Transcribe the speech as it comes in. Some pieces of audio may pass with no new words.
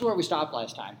Where we stopped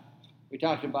last time. We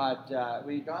talked about,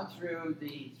 we've gone through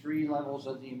the three levels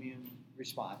of the immune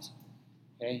response.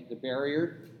 Okay, the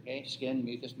barrier, okay, skin,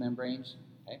 mucous membranes,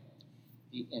 okay,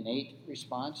 the innate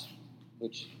response,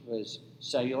 which was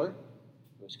cellular,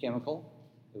 it was chemical,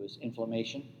 it was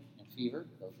inflammation and fever.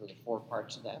 Those were the four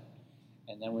parts of that.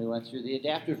 And then we went through the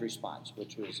adaptive response,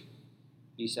 which was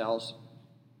B cells,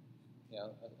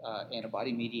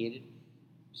 antibody mediated,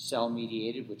 cell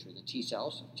mediated, which were the T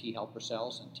cells, T helper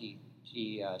cells, and T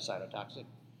cytotoxic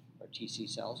or TC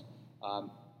cells. And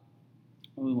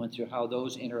we went through how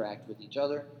those interact with each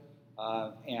other,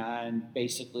 and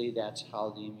basically that's how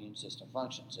the immune system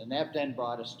functions. And that then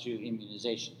brought us to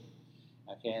immunization.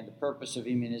 Okay, and the purpose of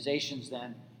immunizations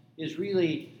then is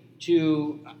really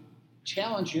to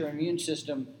challenge your immune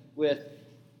system with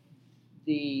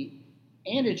the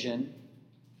antigen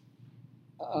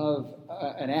of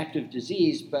an active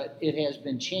disease, but it has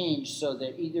been changed so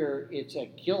that either it's a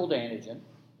killed antigen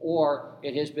or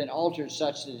it has been altered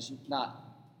such that it's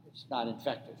not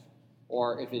infective.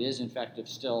 Or if it is infective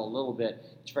still a little bit,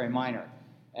 it's very minor.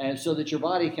 And so that your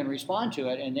body can respond to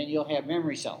it, and then you'll have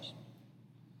memory cells.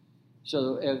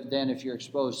 So then if you're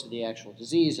exposed to the actual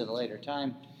disease at a later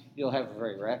time, you'll have a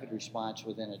very rapid response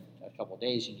within a couple of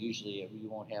days, and usually you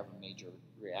won't have a major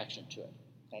reaction to it.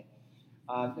 Okay?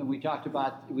 And we talked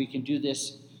about we can do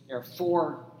this. There are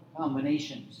four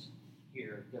combinations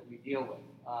here that we deal with.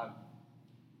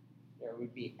 There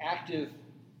would be active,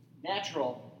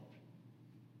 natural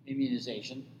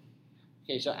immunization.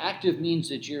 Okay, so active means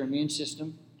that your immune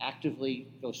system actively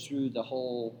goes through the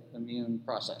whole immune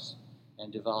process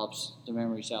and develops the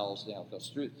memory cells. Goes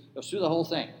through the whole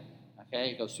thing.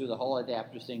 Okay, it goes through the whole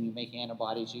adaptive thing. You make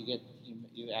antibodies.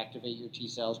 You activate your T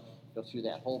cells. Go through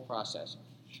that whole process.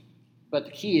 But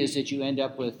the key is that you end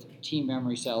up with T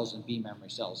memory cells and B memory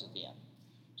cells at the end,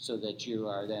 so that you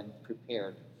are then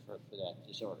prepared for that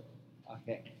disorder.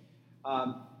 Okay,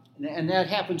 and that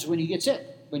happens when you get sick,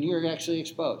 when you're actually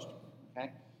exposed.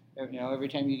 Okay, every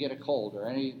time you get a cold or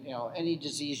any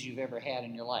disease you've ever had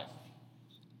in your life,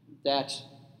 that's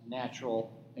natural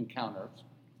encounter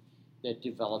that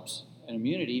develops an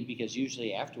immunity, because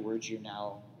usually afterwards you're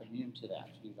now immune to that.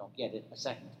 You don't get it a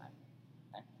second time.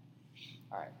 Okay?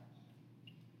 All right.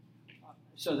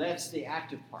 So that's the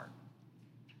active part.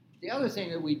 The other thing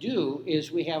that we do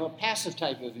is we have a passive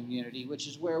type of immunity, which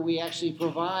is where we actually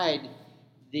provide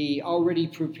the already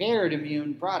prepared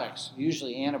immune products,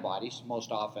 usually antibodies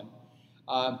most often.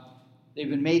 They've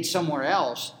been made somewhere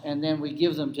else, and then we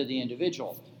give them to the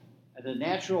individual. The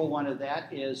natural one of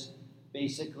that is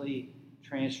basically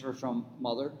transfer from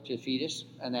mother to fetus,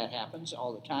 and that happens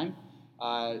all the time.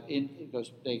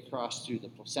 They cross through the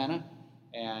placenta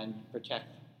and protect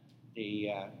the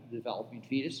developing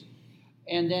fetus.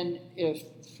 And then if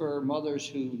for mothers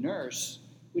who nurse,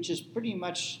 which is pretty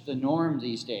much the norm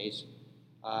these days,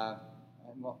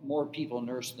 more people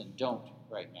nurse than don't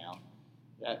right now.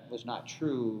 That was not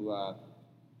true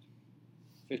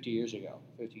 50 years ago.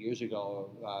 50 years ago,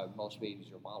 most babies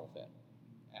were bottle fed.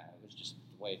 It was just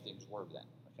the way things were then.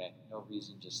 Okay, no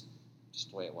reason, just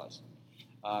the way it was.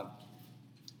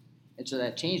 And so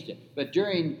that changed it. But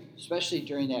especially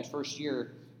during that first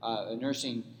year,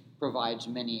 nursing provides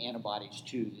many antibodies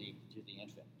to the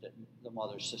infant that the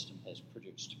mother's system has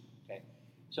produced. Okay,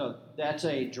 so that's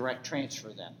a direct transfer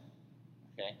then.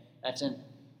 Okay,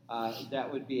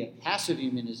 that would be a passive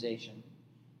immunization.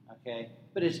 Okay,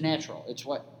 but it's natural. It's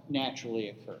what naturally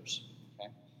occurs. Okay,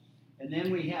 and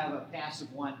then we have a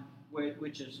passive one,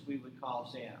 which is we would call,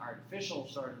 say, an artificial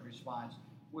sort of response,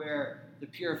 where the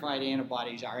purified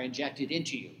antibodies are injected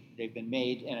into you. They've been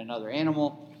made in another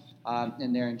animal,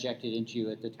 and they're injected into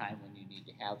you at the time when you need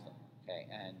to have them. Okay,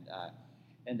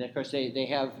 and of course they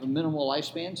have a minimal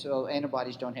lifespan, so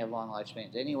antibodies don't have long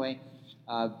lifespans anyway.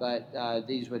 But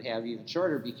these would have even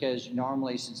shorter, because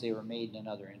normally, since they were made in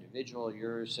another individual,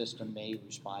 your system may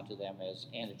respond to them as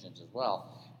antigens as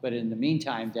well. But in the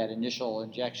meantime, that initial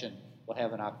injection will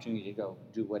have an opportunity to go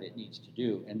do what it needs to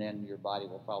do, and then your body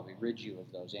will probably rid you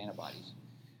of those antibodies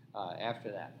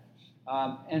after that.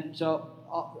 And so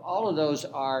all of those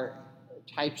are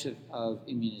types of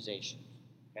immunization.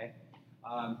 Okay?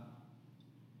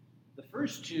 The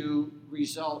first two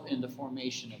result in the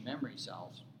formation of memory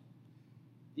cells.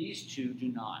 These two do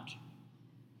not.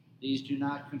 These do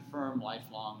not confirm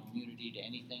lifelong immunity to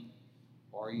anything,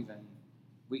 or even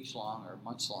weeks long or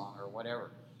months long or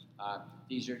whatever.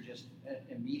 These are just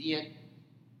immediate.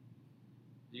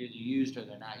 They're either used or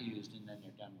they're not used, and then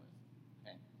they're done with.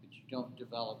 Okay? But you don't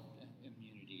develop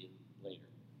immunity later.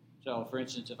 So, for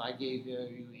instance, if I gave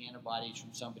you antibodies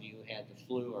from somebody who had the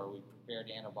flu, or we prepared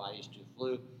antibodies to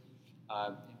flu,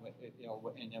 Um,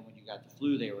 and then when you got the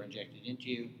flu, they were injected into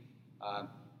you. Um,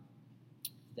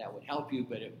 that would help you,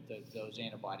 but those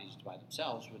antibodies by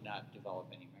themselves would not develop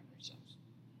any memory cells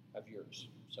of yours.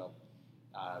 So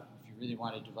if you really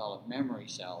want to develop memory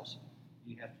cells,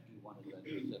 you have to do one of the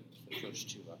first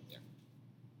two up there.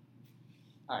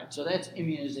 All right, so that's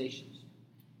immunizations,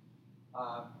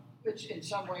 which in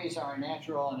some ways are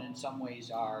natural and in some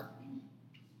ways are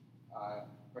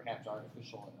perhaps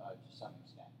artificial to some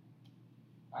extent.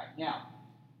 All right, now,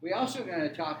 we're also going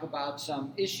to talk about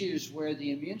some issues where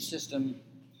the immune system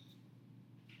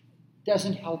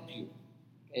doesn't help you.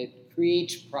 It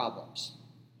creates problems.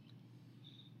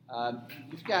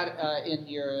 You've got in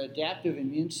your adaptive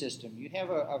immune system, you have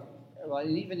well,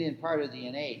 even in part of the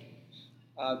innate,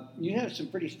 you have some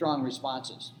pretty strong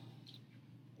responses,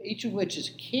 each of which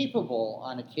is capable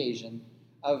on occasion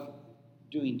of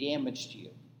doing damage to you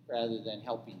rather than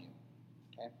helping you.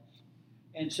 Okay?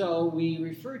 And so we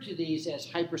refer to these as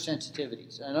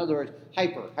hypersensitivities. In other words,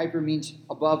 hyper means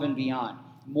above and beyond,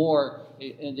 more,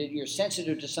 and that you're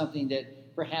sensitive to something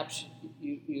that perhaps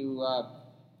you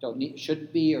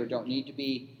shouldn't be or don't need to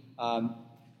be,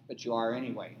 but you are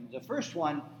anyway. The first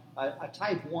one, a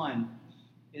type 1,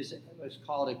 is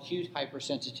called acute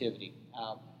hypersensitivity.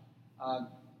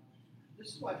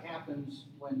 This is what happens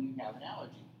when you have an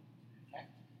allergy. Okay?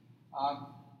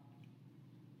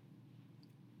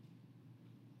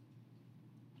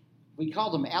 We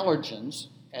call them allergens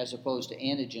as opposed to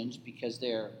antigens because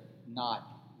they're not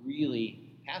really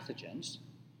pathogens.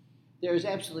 There's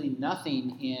absolutely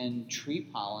nothing in tree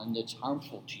pollen that's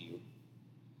harmful to you.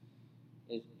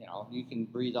 You can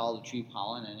breathe all the tree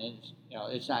pollen, and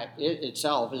it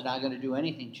itself is not going to do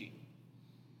anything to you.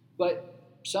 But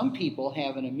some people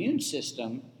have an immune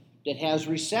system that has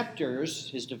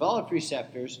developed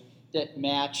receptors that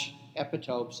match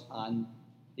epitopes on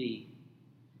the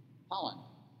pollen,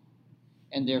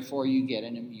 and therefore you get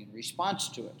an immune response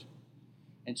to it.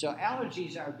 And so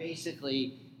allergies are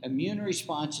basically immune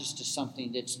responses to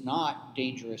something that's not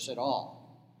dangerous at all.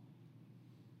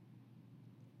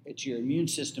 It's your immune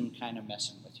system kind of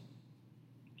messing with you,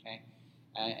 okay?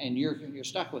 And you're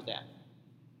stuck with that,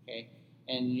 okay?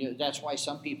 And that's why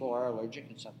some people are allergic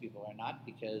and some people are not,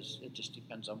 because it just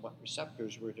depends on what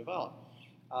receptors were developed.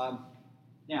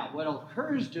 Now, what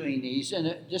occurs doing these,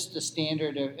 and just the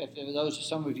standard, if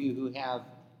some of you who have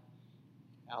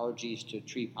allergies to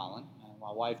tree pollen,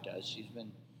 my wife does. She's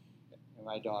been,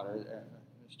 my daughter,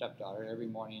 stepdaughter, every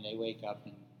morning they wake up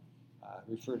and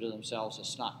refer to themselves as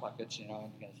snot buckets,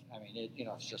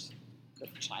 it's just the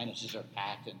sinuses are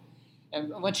packed, and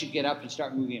once you get up and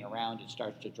start moving around, it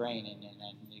starts to drain, and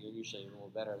then you're usually a little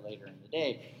better later in the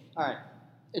day. All right,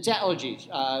 it's allergies,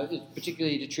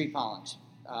 particularly to tree pollens.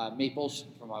 Maples,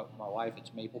 for my wife,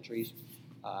 it's maple trees,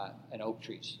 and oak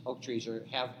trees. Oak trees are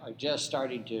just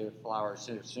starting to flower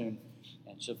soon,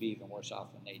 and she'll be even worse off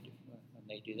when they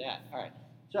do that. All right,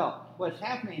 so what's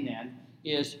happening then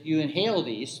is you inhale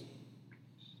these,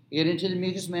 you get into the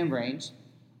mucous membranes,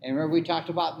 and remember we talked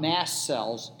about mast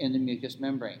cells in the mucous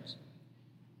membranes.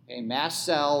 Okay, mast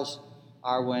cells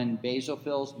are when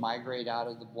basophils migrate out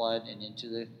of the blood and into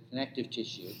the connective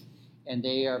tissue, and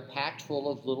they are packed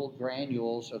full of little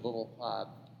granules or little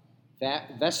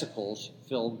vesicles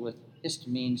filled with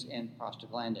histamines and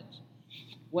prostaglandins.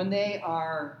 When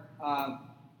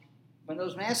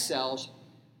those mast cells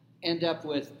end up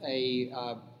with a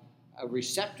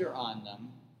receptor on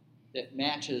them that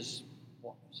matches,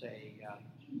 say,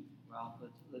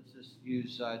 let's just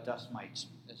use dust mites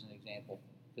as an example,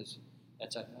 because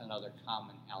that's another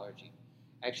common allergy.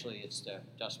 Actually, it's the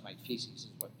dust mite feces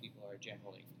is what people are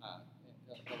generally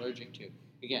allergic to.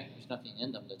 Again, there's nothing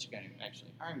in them that's going to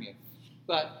actually harm you.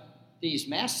 But these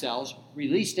mast cells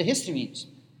release the histamines.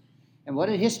 And what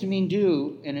did histamine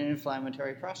do in an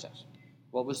inflammatory process?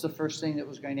 What was the first thing that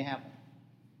was going to happen?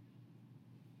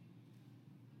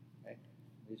 Okay.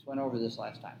 We just went over this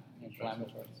last time.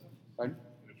 Inflammatory. Pardon?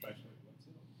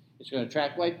 It's going to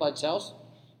attract white blood cells.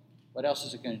 What else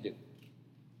is it going to do?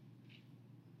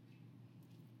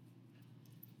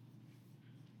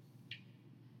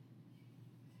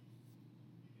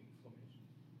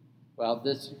 Well,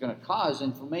 this is going to cause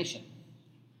inflammation,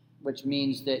 which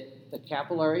means that the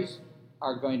capillaries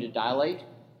are going to dilate.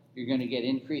 You're going to get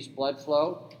increased blood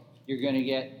flow.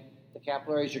 The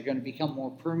capillaries are going to become more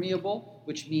permeable,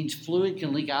 which means fluid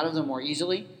can leak out of them more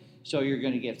easily. So you're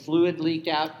going to get fluid leaked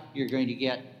out. You're going to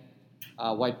get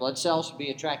white blood cells be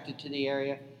attracted to the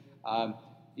area.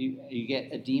 You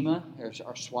get edema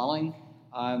or swelling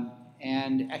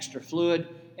and extra fluid,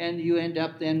 and you end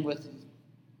up then with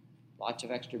lots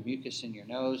of extra mucus in your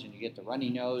nose, and you get the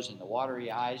runny nose and the watery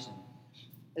eyes, and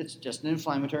It's just an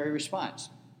inflammatory response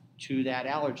to that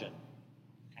allergen.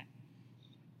 Okay.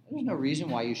 There's no reason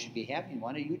why you should be having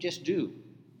one. You just do.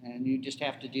 And you just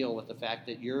have to deal with the fact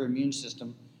that your immune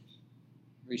system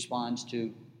responds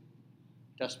to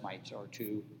dust mites or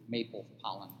to maple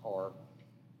pollen or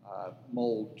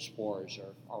mold spores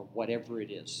or whatever it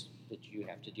is that you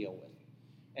have to deal with.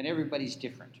 And everybody's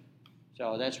different.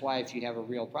 So that's why if you have a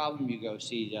real problem, you go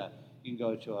see you can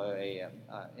go to a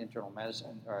internal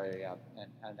medicine or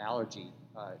an allergy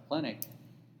clinic,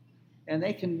 and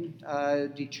they can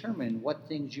determine what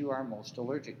things you are most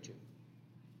allergic to.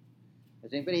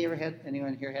 Has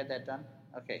anyone here had that done?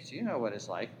 Okay, so you know what it's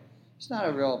like. It's not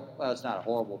it's not a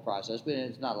horrible process, but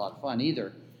it's not a lot of fun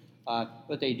either.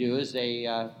 What they do is they,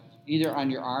 either on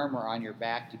your arm or on your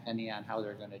back, depending on how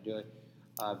they're going to do it,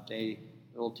 they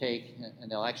will take,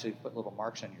 and they'll actually put little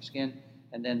marks on your skin,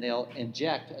 and then they'll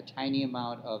inject a tiny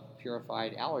amount of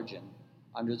purified allergen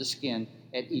under the skin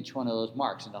at each one of those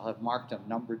marks, and they'll have marked them,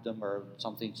 numbered them, or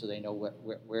something so they know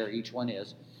where each one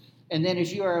is. And then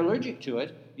if you are allergic to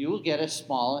it, you will get a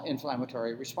small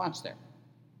inflammatory response there.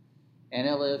 And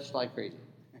it lives like crazy.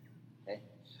 Okay?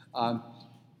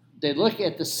 They look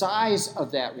at the size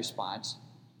of that response,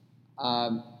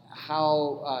 how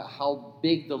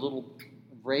big the little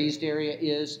raised area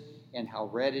is, and how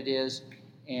red it is,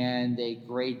 and they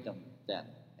grade them then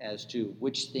as to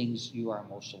which things you are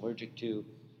most allergic to.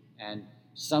 And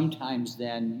sometimes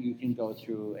then you can go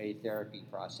through a therapy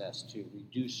process to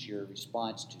reduce your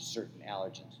response to certain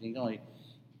allergens. You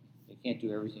can't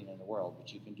do everything in the world,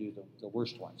 but you can do the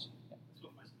worst ones. Yeah. That's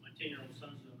what my 10-year-old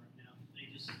son's doing right now.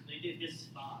 They did his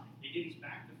thigh. They did his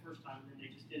back the first time, and then they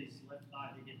just did his left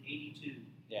thigh. They did 82.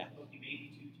 Yeah. Poked him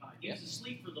 82 times. He was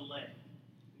asleep for the leg.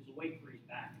 He was awake for his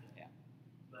back. Yeah.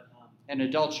 But and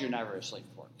adults, you're never asleep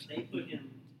for. They put him.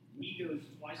 He goes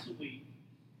twice a week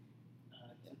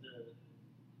to the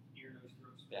ear, nose,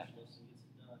 throat specialist and gets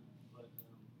it done. But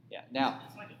Now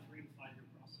it's like a 3 to 5 year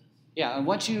process. Yeah, and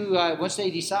once they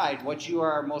decide what you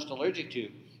are most allergic to,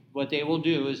 what they will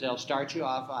do is they'll start you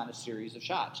off on a series of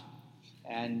shots,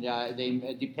 and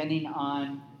they depending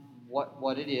on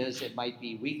what it is, it might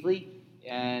be weekly,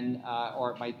 and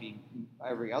or it might be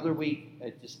every other week.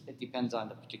 It depends on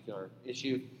the particular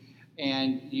issue,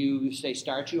 and they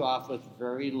start you off with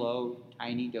very low,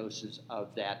 tiny doses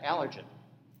of that allergen.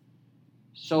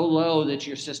 So low that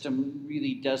your system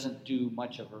really doesn't do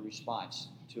much of a response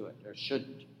to it, or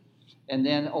shouldn't. And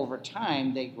then over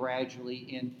time, they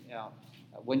gradually,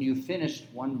 when you finish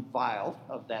one vial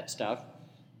of that stuff,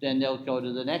 then they'll go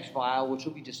to the next vial, which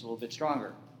will be just a little bit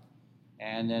stronger.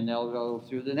 And then they'll go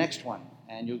through the next one.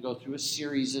 And you'll go through a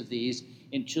series of these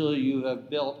until you have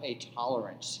built a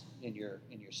tolerance in your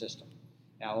system.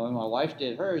 Now, when my wife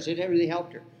did hers, it really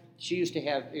helped her. She used to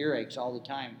have earaches all the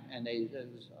time, and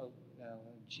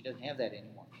she doesn't have that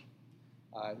anymore.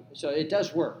 So it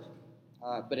does work.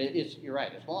 But you're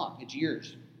right, it's long, it's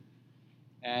years.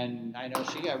 And I know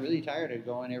she got really tired of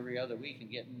going every other week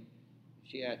and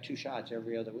she had 2 shots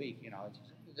every other week.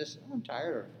 I'm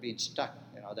tired of being stuck,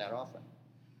 that often.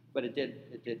 But it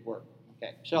did work.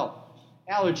 Okay, so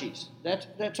allergies.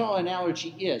 That's all an allergy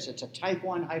is. It's a type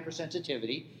 1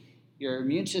 hypersensitivity. Your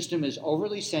immune system is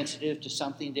overly sensitive to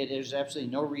something that there's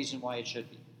absolutely no reason why it should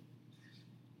be.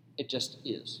 It just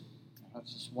is.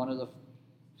 That's just one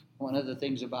of the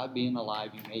things about being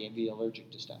alive. You may be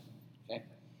allergic to stuff. Okay.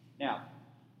 Now,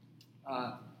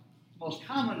 most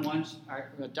common ones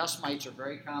are dust mites are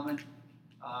very common.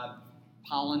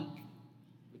 Pollen,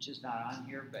 which is not on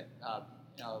here, but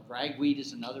ragweed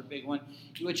is another big one.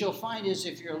 What you'll find is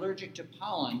if you're allergic to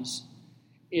pollens,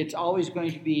 it's always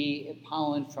going to be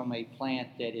pollen from a plant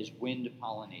that is wind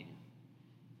pollinated,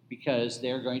 because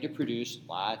they're going to produce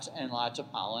lots and lots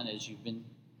of pollen, as you've been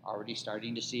already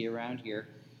starting to see around here.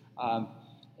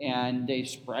 And they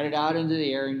spread it out into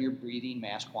the air, and you're breathing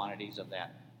mass quantities of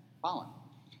that pollen.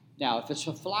 Now, if it's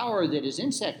a flower that is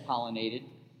insect pollinated,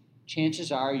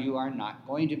 chances are you are not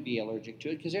going to be allergic to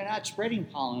it because they're not spreading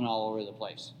pollen all over the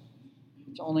place.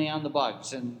 It's only on the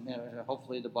bugs, and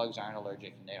hopefully the bugs aren't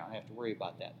allergic and they don't have to worry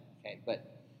about that. Okay, but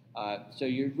so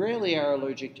you rarely are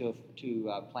allergic to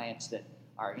plants that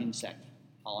are insect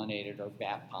pollinated or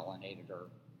bat pollinated or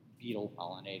beetle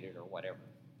pollinated or whatever.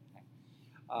 Okay.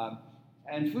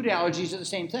 And food allergies are the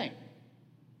same thing.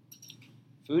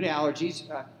 Food allergies,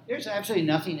 there's absolutely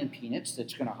nothing in peanuts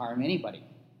that's going to harm anybody.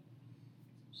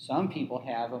 Some people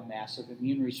have a massive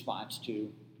immune response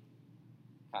to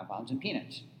compounds in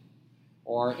peanuts.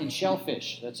 Or in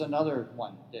shellfish, that's another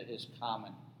one that is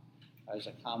common, as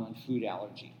a common food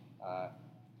allergy.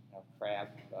 Crab.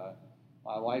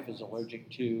 My wife is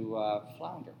allergic to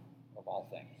flounder, of all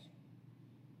things.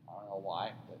 I don't know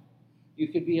why, but you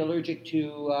could be allergic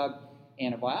to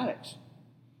antibiotics.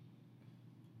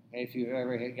 Okay, if you've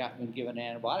ever been given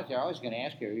an antibiotic, they're always going to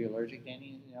ask you, are you allergic to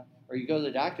any, or you go to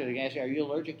the doctor, they're going to ask you, are you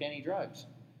allergic to any drugs?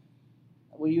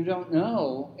 Well, you don't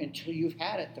know until you've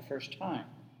had it the first time.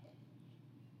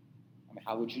 I mean,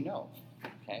 how would you know?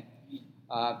 Okay,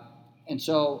 and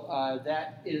so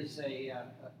that is a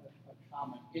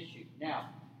common issue. Now,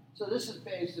 so this is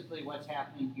basically what's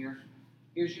happening here.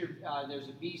 Here's your, there's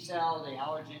a B cell, the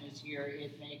allergen is here,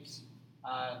 it makes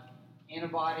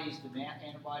antibodies,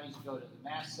 antibodies go to the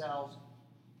mast cells,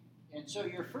 and so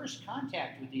your first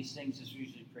contact with these things is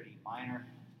usually pretty minor,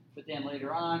 but then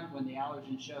later on, when the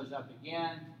allergen shows up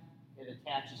again, it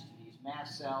attaches to these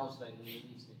mast cells, they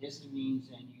release the histamines,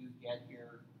 and you get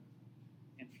your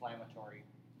inflammatory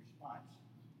response.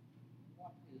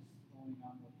 What is going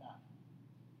on with that?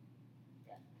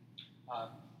 Okay.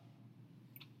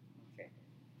 Okay.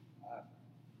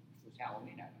 If it was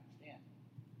Halloween, I'd understand.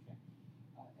 Okay.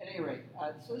 At any rate,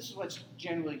 so this is what's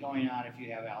generally going on if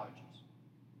you have allergies.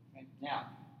 Okay. Now,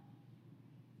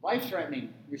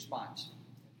 life-threatening response.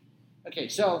 Okay,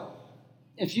 so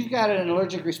if you've got an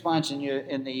allergic response in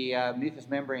the mucous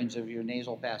membranes of your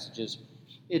nasal passages,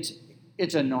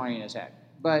 it's annoying as heck,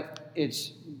 but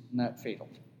it's not fatal.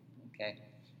 Okay,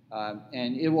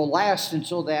 and it will last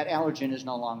until that allergen is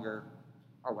no longer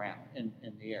around in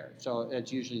the air. So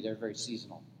it's usually they're very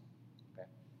seasonal. Okay,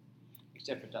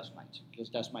 except for dust mites, because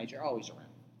dust mites are always around.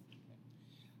 Okay.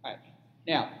 All right,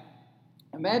 now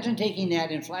imagine taking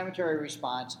that inflammatory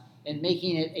response and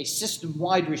making it a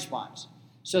system-wide response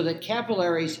so that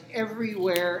capillaries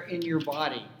everywhere in your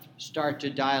body start to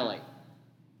dilate.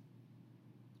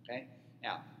 Okay?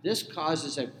 Now, this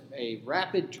causes a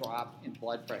rapid drop in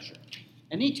blood pressure.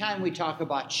 Anytime we talk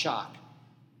about shock,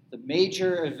 the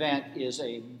major event is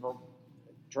a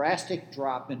drastic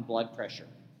drop in blood pressure.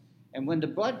 And when the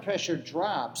blood pressure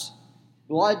drops,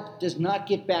 blood does not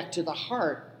get back to the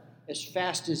heart as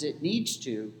fast as it needs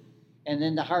to, and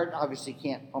then the heart obviously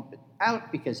can't pump it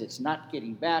out because it's not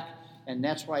getting back, and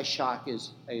that's why shock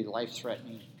is a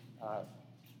life-threatening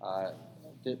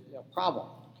problem.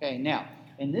 Okay, now,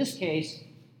 in this case,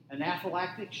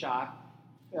 anaphylactic shock,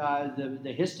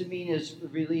 the histamine is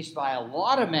released by a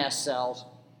lot of mast cells.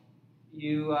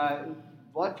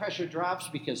 Blood pressure drops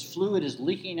because fluid is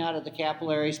leaking out of the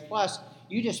capillaries, plus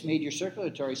you just made your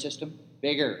circulatory system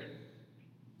bigger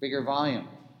volume.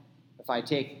 If I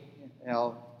take,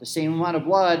 the same amount of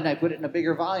blood and I put it in a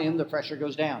bigger volume, the pressure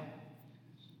goes down.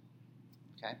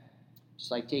 Okay? It's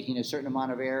like taking a certain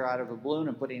amount of air out of a balloon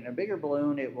and putting it in a bigger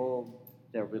balloon,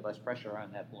 there'll be less pressure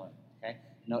on that balloon. Okay?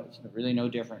 No, it's really no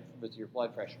different with your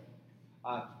blood pressure.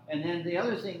 And then the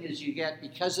other thing is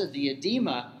because of the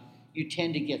edema, you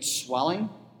tend to get swelling,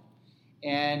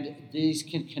 and these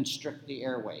can constrict the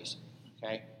airways.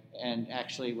 Okay? And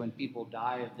actually, when people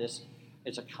die of this,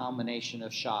 it's a combination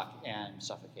of shock and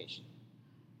suffocation.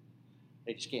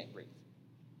 They just can't breathe.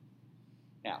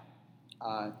 Now,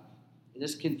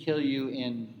 this can kill you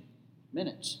in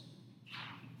minutes.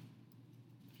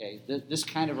 Okay, this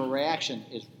kind of a reaction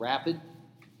is rapid.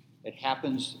 It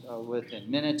happens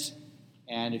within minutes,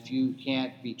 and if you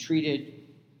can't be treated,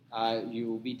 you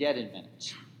will be dead in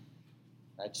minutes.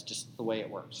 That's just the way it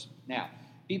works. Now,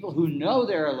 people who know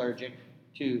they're allergic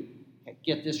to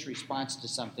get this response to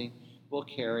something will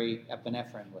carry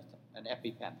epinephrine with them, an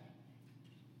EpiPen.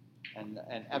 And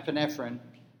epinephrine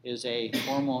is a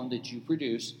hormone that you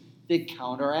produce that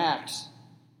counteracts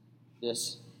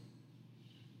this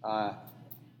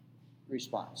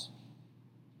response.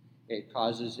 It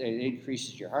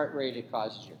increases your heart rate, it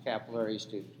causes your capillaries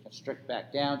to constrict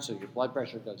back down, so your blood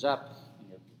pressure goes up,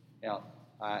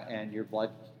 and your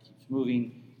blood keeps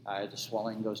moving, the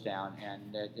swelling goes down,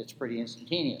 and it's pretty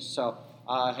instantaneous. So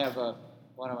I have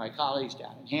one of my colleagues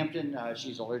down in Hampton,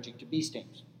 she's allergic to bee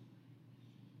stings.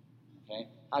 Okay?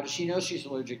 How does she know she's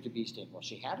allergic to bee sting? Well,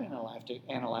 she had an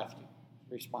anaphylactic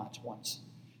response once.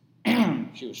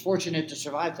 She was fortunate to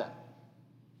survive that.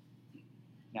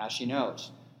 Now she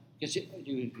knows. Because you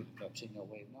absolutely no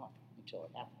way of knowing until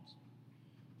it happens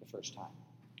the first time.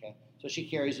 Okay? So she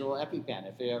carries a little EpiPen.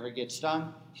 If it ever gets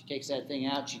stung, she takes that thing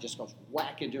out, she just goes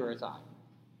whack into her thigh.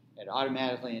 It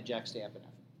automatically injects the epinephrine.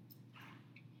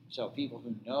 So people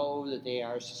who know that they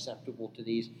are susceptible to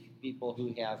these, people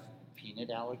who have peanut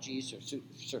allergies or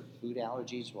certain food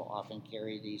allergies will often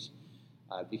carry these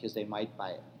because they might,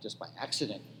 just by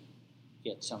accident,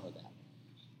 get some of that.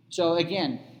 So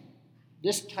again,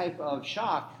 this type of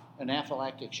shock,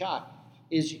 anaphylactic shock,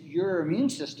 is your immune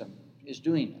system is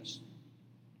doing this.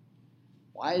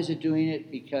 Why is it doing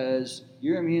it? Because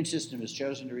your immune system has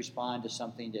chosen to respond to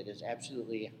something that is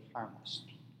absolutely harmless.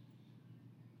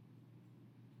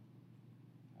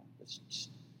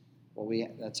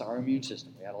 That's our immune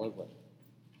system. We got to live with it.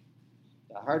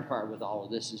 The hard part with all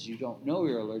of this is you don't know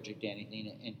you're allergic to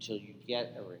anything until you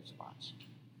get a response,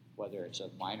 whether it's a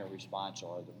minor response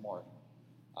or the more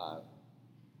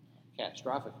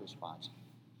catastrophic response.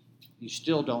 You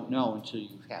still don't know until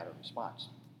you've had a response.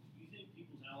 Do you think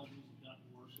people's allergies have gotten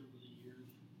worse over the years?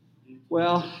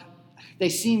 Well, they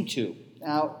seem to.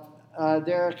 Now,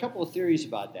 there are a couple of theories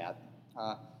about that.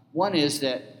 One is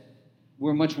that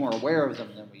we're much more aware of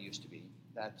them than we used to be.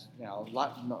 That's, a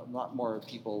lot more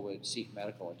people would seek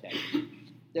medical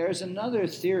attention. There's another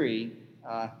theory,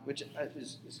 which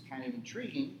is kind of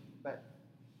intriguing, but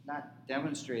not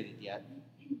demonstrated yet,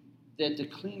 that the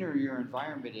cleaner your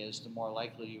environment is, the more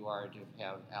likely you are to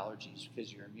have allergies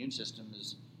because your immune system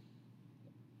is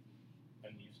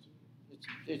unused to it.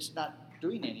 It's not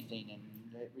doing anything, and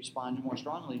it responds more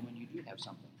strongly when you do have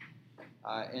something.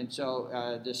 And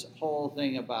so this whole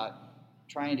thing about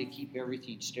trying to keep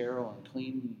everything sterile and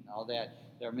clean and all that,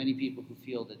 there are many people who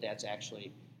feel that that's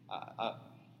actually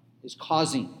is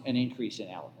causing an increase in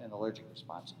allergic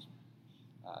responses.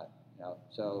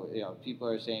 So people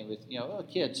are saying with little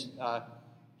kids,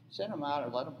 send them out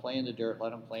and let them play in the dirt, let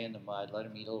them play in the mud, let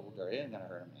them eat a little dirt. It ain't gonna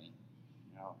hurt them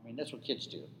any. That's what kids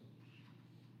do.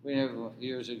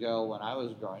 Years ago when I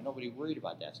was growing, nobody worried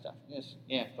about that stuff.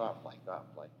 Go out and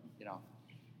play,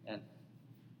 and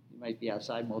you might be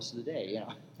outside most of the day.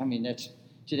 That's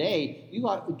today. You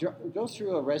go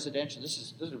through a residential. This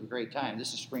is a great time.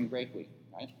 This is spring break week,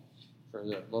 right, for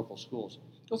the local schools.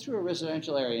 Go through a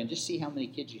residential area and just see how many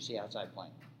kids you see outside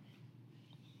playing.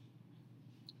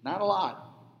 Not a lot.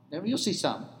 You'll see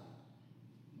some.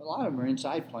 A lot of them are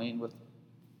inside playing with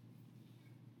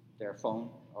their phone,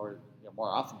 or more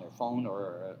often their phone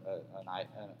or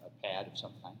a pad of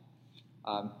some kind.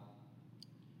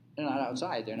 They're not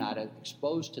outside. They're not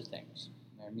exposed to things.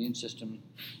 Their immune system,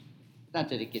 not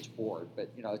that it gets bored,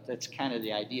 but that's kind of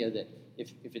the idea that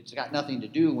if it's got nothing to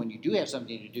do, when you do have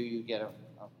something to do, you get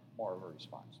more of a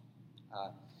response.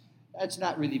 That's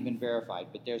not really been verified,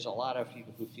 but there's a lot of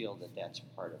people who feel that that's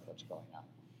part of what's going on.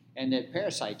 And that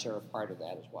parasites are a part of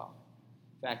that as well.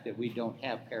 The fact that we don't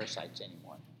have parasites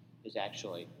anymore is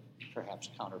actually perhaps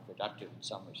counterproductive in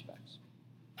some respects.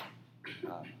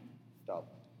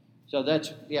 So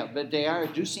that's, but they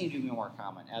do seem to be more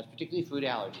common, as particularly food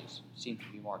allergies seem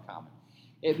to be more common.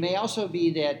 It may also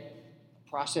be that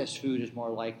processed food is more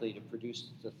likely to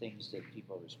produce the things that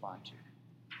people respond to.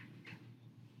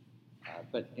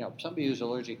 But somebody who's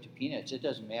allergic to peanuts, it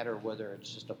doesn't matter whether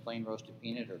it's just a plain roasted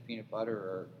peanut or peanut butter,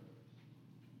 or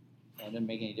it doesn't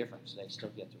make any difference. They still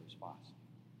get the response.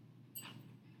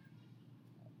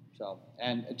 So,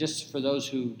 and just for those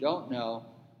who don't know,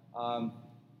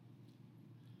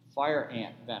 fire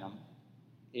ant venom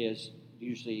is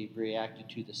usually reacted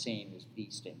to the same as bee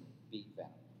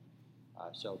venom.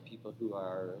 So people who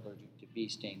are allergic to bee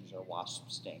stings or wasp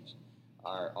stings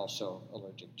are also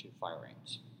allergic to fire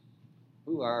ants,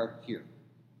 who are here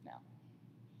now.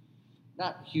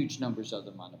 Not huge numbers of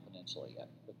them on the peninsula yet,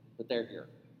 but they're here.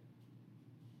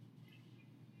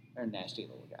 They're nasty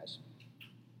little guys.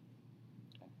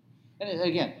 Okay. And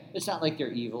again, it's not like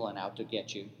they're evil and out to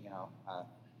get you.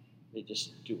 They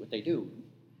just do what they do.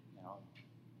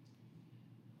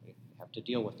 You have to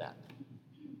deal with that.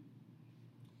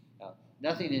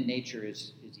 Nothing in nature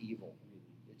is evil.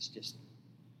 It's just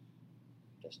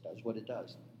does what it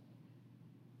does.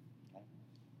 Okay?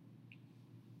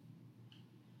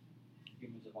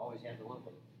 Humans have always had to live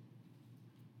with it.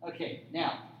 Okay,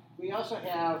 now we also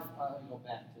have. Go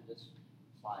back to this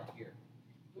slide here.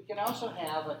 We can also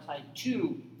have a type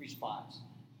 2 response.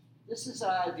 This is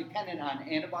dependent on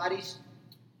antibodies,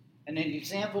 and an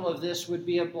example of this would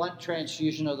be a blood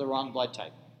transfusion of the wrong blood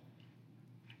type.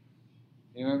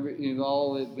 You remember,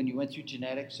 when you went through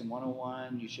genetics in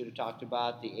 101, you should have talked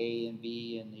about the A and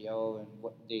B and the O and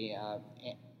what the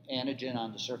antigen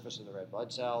on the surface of the red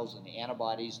blood cells and the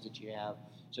antibodies that you have.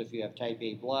 So if you have type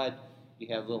A blood, you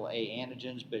have little A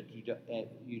antigens, but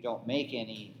you don't make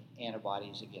any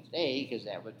antibodies against A because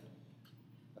that would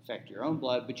affect your own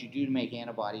blood, but you do make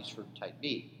antibodies for type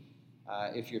B.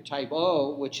 If you're type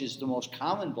O, which is the most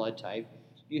common blood type,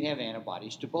 you have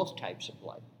antibodies to both types of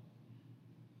blood.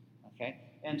 Okay,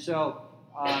 and so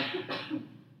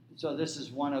this is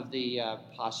one of the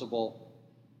possible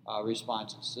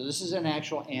responses. So this is an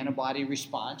actual antibody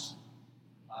response,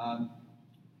 and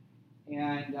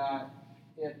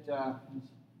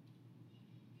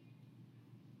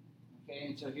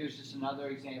so here's just another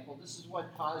example. This is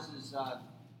what causes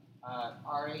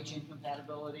RH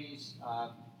incompatibilities.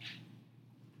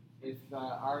 If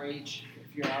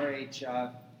you're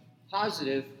RH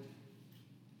positive,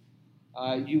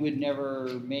 you would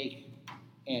never make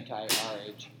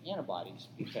anti-Rh antibodies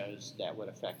because that would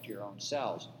affect your own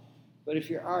cells. But if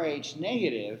you're Rh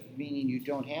negative, meaning you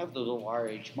don't have the little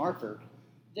Rh marker,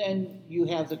 then you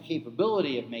have the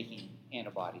capability of making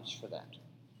antibodies for that.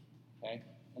 Okay?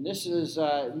 And this is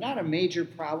not a major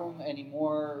problem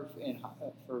anymore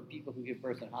for people who give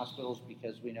birth in hospitals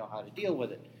because we know how to deal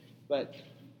with it. But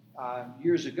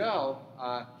years ago,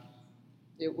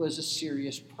 it was a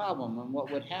serious problem. And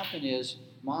what would happen is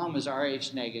mom is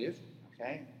Rh negative.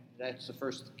 Okay, that's the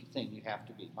first thing you have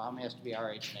to be. Mom has to be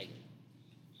Rh negative.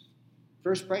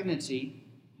 First pregnancy,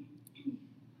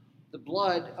 the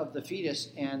blood of the fetus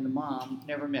and the mom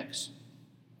never mix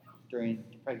during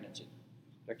pregnancy.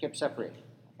 They're kept separated.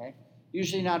 Okay,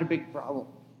 usually not a big problem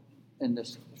in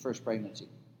this first pregnancy.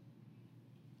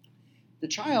 The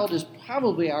child is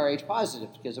probably Rh positive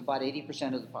because about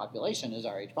 80% of the population is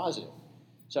Rh positive.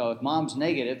 So if mom's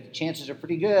negative, the chances are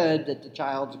pretty good that the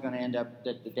child's going to end up,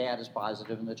 that the dad is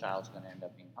positive and the child's going to end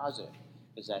up being positive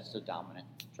because that's the dominant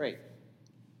trait.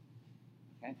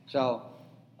 Okay, so,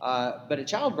 but at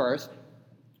childbirth,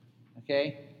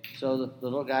 okay, so the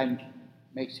little guy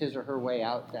makes his or her way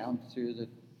out down through the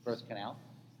birth canal,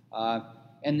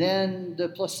 and then the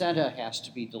placenta has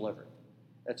to be delivered.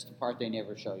 That's the part they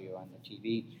never show you on the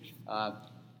TV.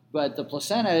 But the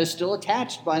placenta is still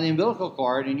attached by the umbilical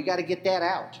cord, and you got to get that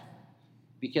out,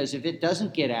 because if it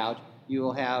doesn't get out,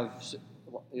 you'll have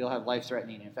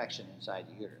life-threatening infection inside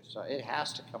the uterus. So it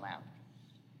has to come out.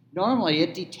 Normally,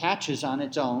 it detaches on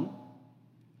its own,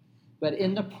 but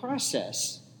in the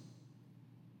process,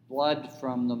 blood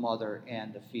from the mother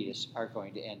and the fetus are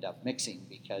going to end up mixing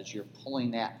because you're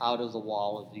pulling that out of the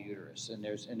wall of the uterus, and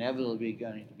there's inevitably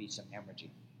going to be some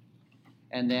hemorrhaging.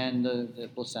 And then the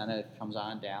placenta comes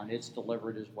on down. It's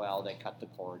delivered as well. They cut the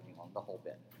cord, the whole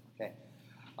bit. Okay.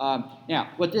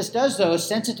 Now, what this does, though, is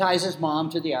sensitizes mom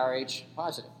to the Rh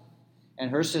positive. And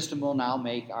her system will now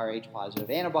make Rh positive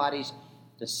antibodies.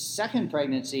 The second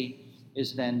pregnancy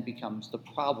then becomes the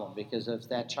problem, because if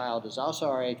that child is also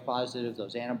Rh positive,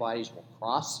 those antibodies will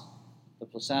cross the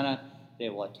placenta. They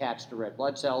will attach to red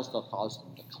blood cells. They'll cause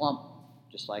them to clump,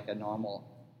 just like a normal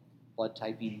blood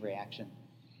typing reaction.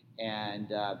 And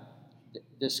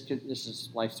this is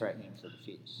life-threatening for the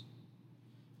fetus.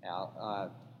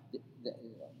 Now,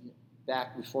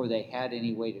 back before they had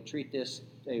any way to treat this,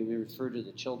 they referred to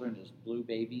the children as blue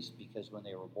babies because when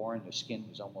they were born, their skin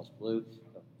was almost blue,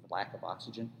 for lack of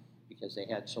oxygen, because they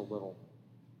had so little,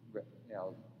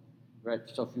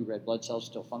 so few red blood cells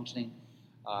still functioning.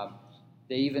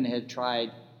 They even had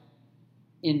tried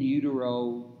in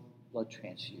utero blood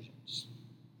transfusions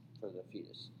for the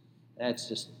fetus. That's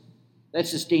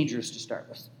just dangerous to start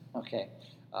with. Okay,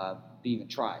 to even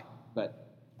try,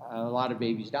 but a lot of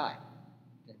babies die.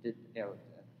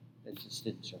 They just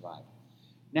didn't survive.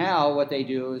 Now what they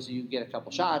do is you get a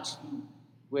couple shots,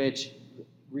 which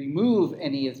remove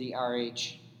any of the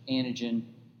Rh antigen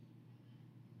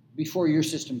before your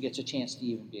system gets a chance to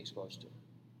even be exposed to it,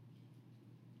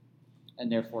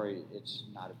 and therefore it's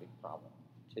not a big problem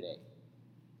today,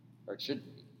 or it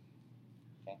shouldn't be.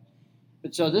 Okay,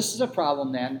 but so this is a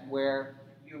problem then where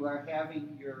you are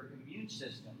having your immune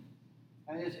system.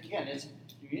 I mean, is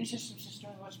the immune system just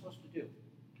doing what it's supposed to do?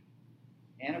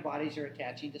 Antibodies are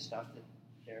attaching to stuff that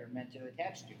they're meant to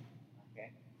attach to.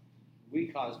 Okay, we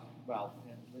cause, well,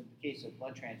 in the case of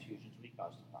blood transfusions, we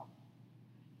cause the problem.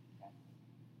 Okay?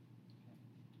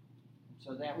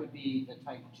 So that would be the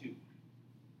type 2.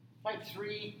 Type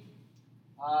 3,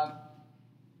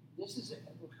 this is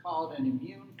called an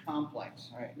immune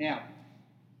complex. All right, now,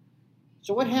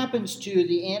 so what happens to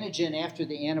the antigen after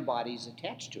the antibody is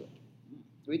attached to it?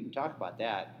 We didn't talk about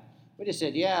that. We just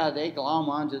said, yeah, they glom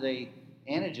onto the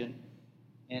antigen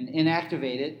and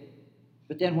inactivate it,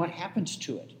 but then what happens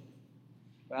to it?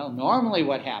 Well, normally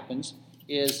what happens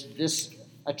is this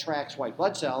attracts white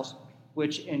blood cells,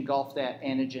 which engulf that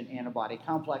antigen-antibody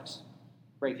complex,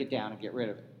 break it down, and get rid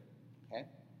of it. Okay?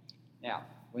 Now,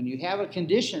 when you have a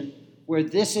condition where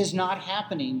this is not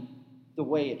happening the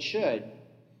way it should,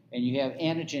 and you have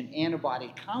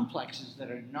antigen-antibody complexes that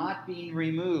are not being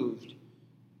removed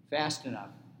fast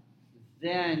enough,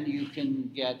 then you can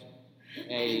get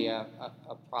a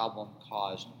problem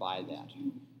caused by that.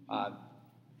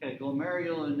 Okay,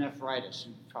 glomerulonephritis.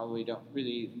 You probably don't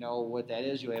really know what that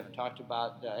is. You haven't talked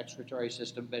about the excretory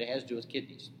system, but it has to do with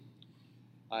kidneys.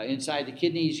 Inside the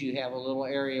kidneys, you have a little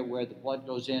area where the blood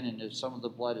goes in, and some of the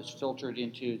blood is filtered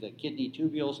into the kidney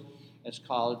tubules. It's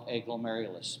called a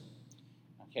glomerulus.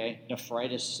 Okay,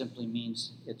 nephritis simply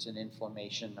means it's an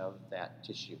inflammation of that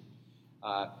tissue.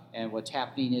 And what's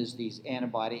happening is these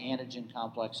antibody-antigen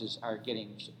complexes are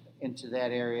getting into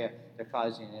that area. they're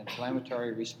causing an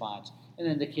inflammatory response, and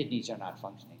then the kidneys are not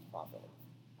functioning properly.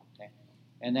 Okay?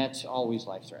 And that's always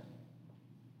life-threatening.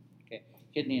 Okay?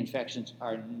 Kidney infections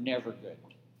are never good.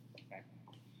 Okay?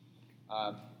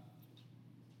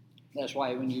 That's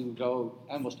why when you go,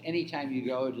 almost any time you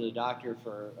go to the doctor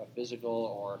for a physical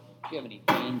or if you have any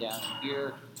pain down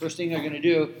here, first thing they're going to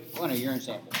do, want a urine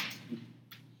sample.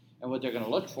 And what they're going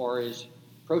to look for is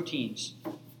proteins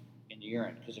in the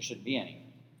urine, because there shouldn't be any.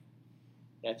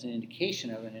 That's an indication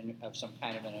of some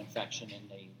kind of an infection in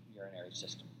the urinary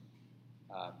system.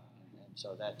 And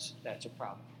so that's a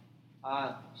problem.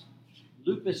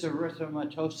 Lupus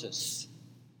erythematosus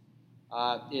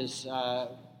is an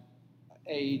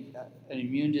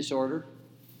immune disorder.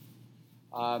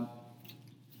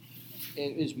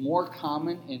 It is more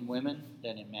common in women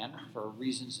than in men for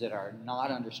reasons that are not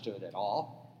understood at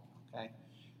all, okay?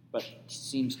 But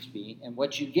seems to be. And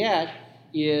what you get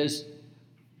is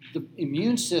the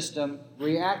immune system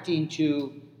reacting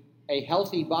to a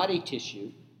healthy body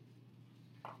tissue.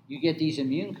 You get these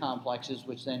immune complexes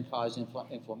which then cause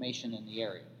inflammation in the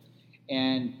area.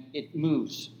 And it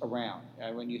moves around.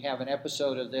 When you have an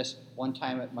episode of this, one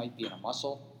time it might be in a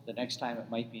muscle, the next time it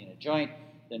might be in a joint,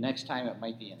 the next time it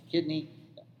might be in a kidney.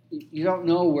 You don't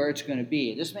know where it's going to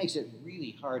be. This makes it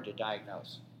really hard to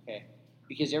diagnose, okay?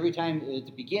 Because every time, at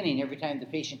the beginning, every time the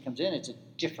patient comes in, it's a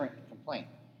different complaint.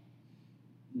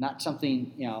 Not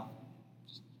something,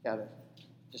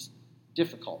 just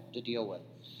difficult to deal with.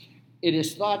 It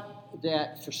is thought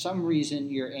that for some reason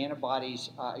your antibodies,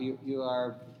 you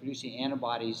are producing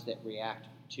antibodies that react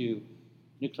to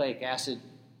nucleic acid,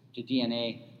 to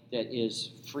DNA that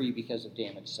is free because of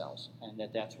damaged cells, and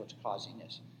that's what's causing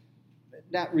this.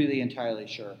 Not really entirely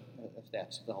sure if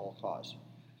that's the whole cause.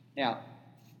 Now,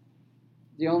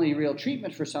 the only real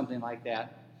treatment for something like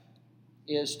that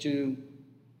is to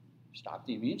stop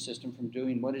the immune system from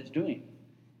doing what it's doing.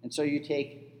 And so you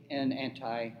take an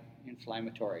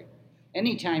anti-inflammatory.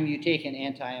 Anytime you take an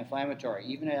anti-inflammatory,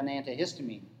 even an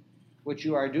antihistamine, what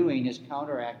you are doing is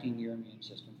counteracting your immune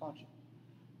system function.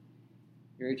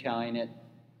 You're telling it,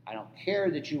 I don't care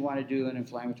that you want to do an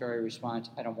inflammatory response,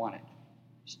 I don't want it.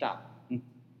 Stop.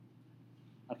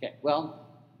 Okay, well,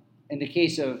 in the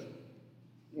case of,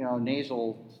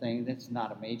 nasal thing, that's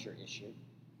not a major issue.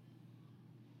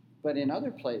 But in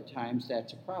other times,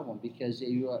 that's a problem because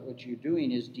what you're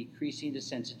doing is decreasing the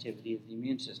sensitivity of the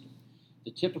immune system.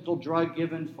 The typical drug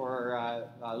given for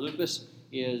lupus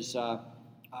is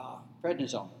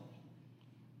prednisone.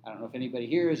 I don't know if anybody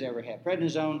here has ever had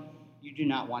prednisone. You do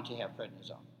not want to have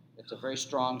prednisone. It's a very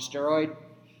strong steroid.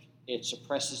 It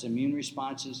suppresses immune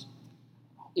responses.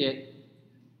 It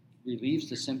relieves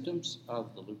the symptoms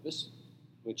of the lupus,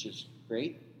 which is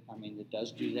great. I mean, it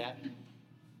does do that.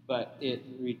 But it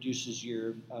reduces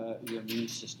your immune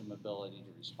system ability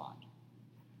to respond.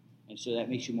 And so that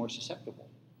makes you more susceptible.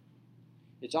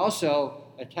 It's also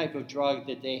a type of drug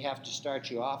that they have to start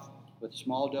you off with a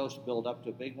small dose, build up to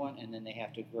a big one, and then they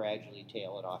have to gradually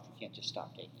tail it off. You can't just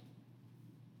stop taking it.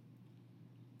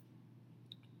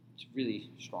 It's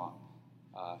really strong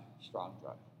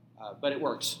drug. But it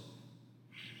works.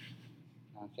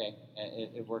 Okay,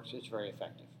 it works. It's very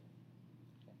effective.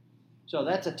 Okay. So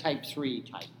that's a type 3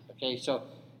 type. Okay, so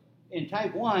in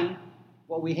type 1,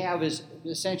 what we have is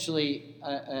essentially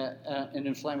an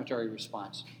inflammatory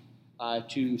response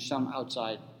to some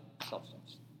outside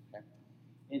substance. Okay?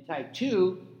 In type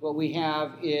 2, what we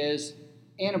have is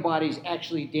antibodies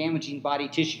actually damaging body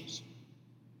tissues.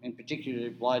 In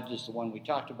particular, blood is the one we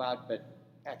talked about, but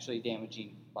actually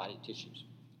damaging body tissues.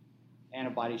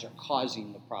 Antibodies are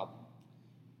causing the problem.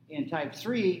 In type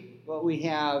 3, what we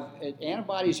have,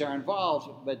 antibodies are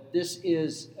involved, but this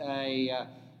is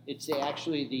it's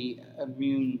actually the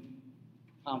immune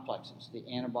complexes, the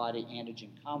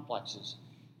antibody-antigen complexes,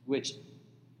 which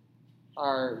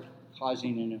are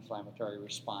causing an inflammatory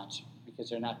response because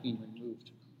they're not being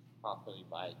removed properly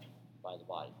by the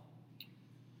body.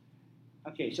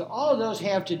 Okay, so all of those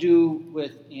have to do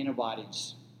with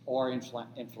antibodies or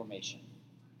inflammation.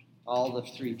 All the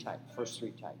first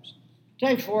three types.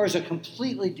 Type 4 is a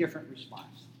completely different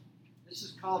response. This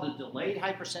is called a delayed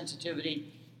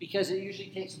hypersensitivity because it usually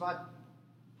takes about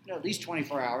at least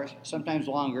 24 hours, sometimes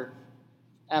longer,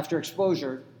 after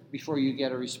exposure before you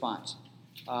get a response.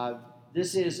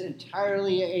 This is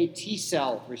entirely a T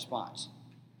cell response,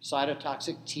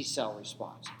 cytotoxic T cell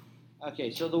response. Okay,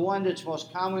 so the one that's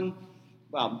most common,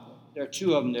 well, there are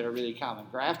two of them that are really common.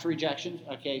 Graft rejections,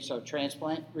 okay, so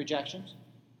transplant rejections,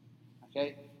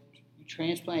 okay. You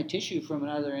transplant tissue from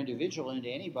another individual into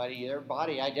anybody, their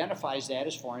body identifies that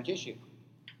as foreign tissue.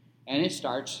 And it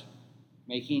starts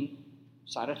making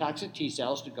cytotoxic T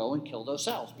cells to go and kill those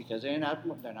cells because they're not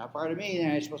part of me.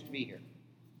 They're not supposed to be here.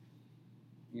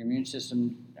 Your immune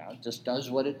system just does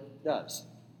what it does.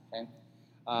 Okay?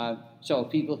 So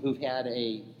people who've had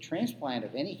a transplant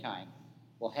of any kind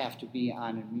will have to be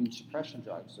on immune suppression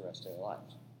drugs the rest of their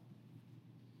lives,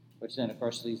 which then, of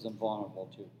course, leaves them vulnerable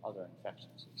to other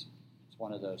infections. It's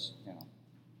one of those,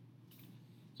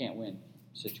 can't win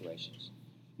situations.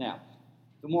 Now,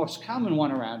 the most common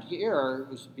one around here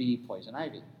would be poison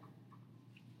ivy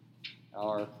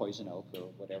or poison oak or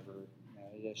whatever.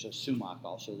 There's a sumac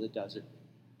also that does it.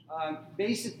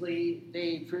 Basically,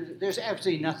 there's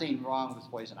absolutely nothing wrong with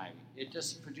poison ivy. It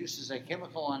just produces a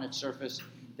chemical on its surface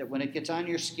that when it gets on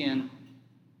your skin,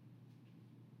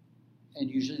 and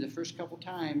usually the first couple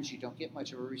times you don't get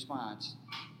much of a response,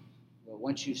 but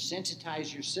once you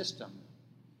sensitize your system,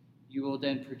 you will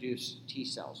then produce T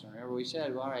cells. Remember we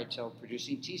said, all right, so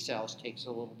producing T cells takes a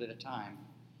little bit of time,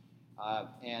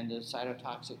 and the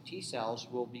cytotoxic T cells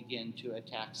will begin to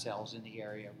attack cells in the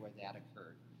area where that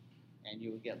occurred. And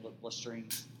you will get a blistering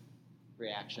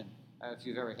reaction. If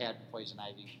you've ever had poison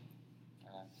ivy,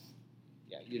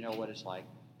 you know what it's like.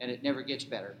 And it never gets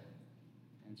better.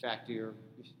 In fact, you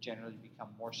generally become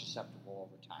more susceptible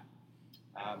over time.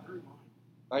 I outgrew mine.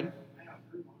 Pardon? I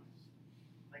outgrew mine.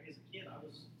 Like as a kid, I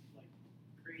was like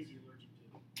crazy allergic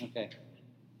to it. Okay. And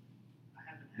I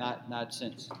haven't had Not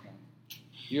since.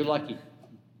 You're lucky.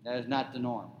 That is not the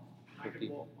norm I for could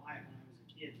people. walk by it when I was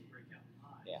a kid and break out in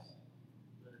hives. Yeah.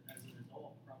 But as an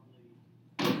adult, probably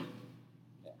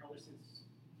since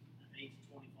age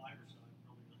 25 or so, I've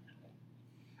probably not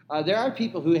had that. There are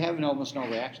people who have almost no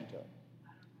reaction to it.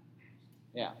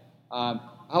 Yeah.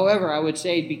 However, I would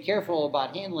say be careful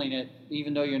about handling it,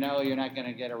 even though you know you're not going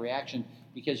to get a reaction,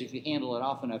 because if you handle it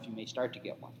often enough, you may start to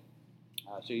get one.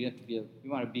 So you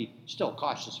want to be still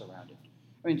cautious around it.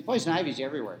 I mean, poison ivy is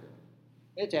everywhere.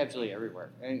 It's absolutely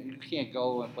everywhere. And you can't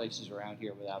go in places around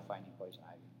here without finding poison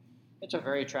ivy. It's a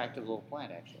very attractive little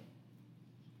plant, actually.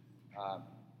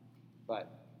 But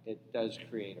it does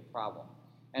create a problem.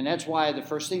 And that's why the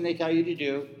first thing they tell you to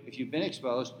do, if you've been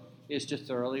exposed, is to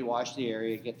thoroughly wash the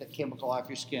area, get the chemical off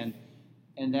your skin,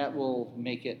 and that will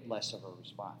make it less of a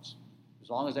response. As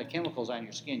long as that chemical's on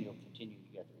your skin, you'll continue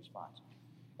to get the response.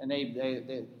 And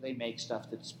they make stuff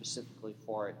that's specifically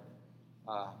for it.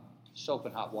 Soap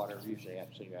and hot water usually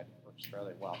actually works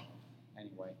fairly well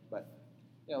anyway. But,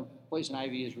 poison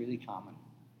ivy is really common.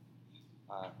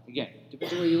 Again,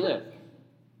 depends on where you live.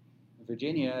 In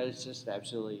Virginia, it's just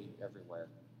absolutely everywhere.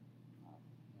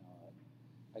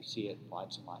 I see it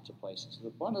lots and lots of places.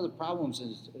 One of the problems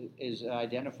is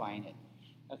identifying it.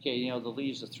 Okay, the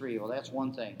leaves of 3, well, that's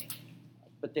one thing.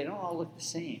 But they don't all look the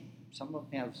same. Some of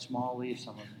them have small leaves,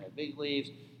 some of them have big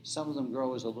leaves. Some of them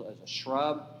grow as a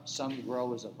shrub, some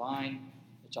grow as a vine.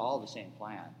 It's all the same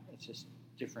plant. It's just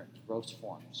different growth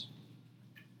forms.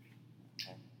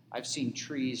 Okay. I've seen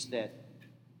trees that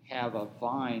have a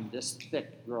vine this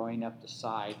thick growing up the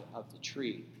side of the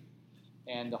tree.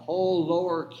 And the whole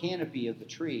lower canopy of the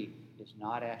tree is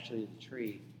not actually the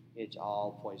tree. It's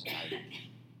all poison ivy.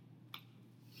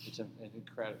 It's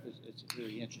incredible. It's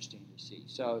really interesting to see.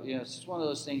 So, it's one of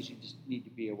those things you just need to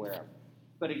be aware of.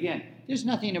 But again, there's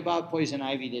nothing about poison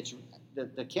ivy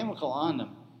the chemical on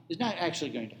them is not actually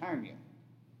going to harm you,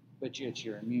 but it's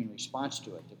your immune response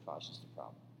to it that causes the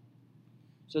problem.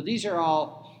 So these are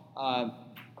all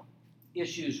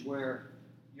issues where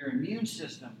your immune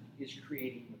system is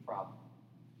creating the problem.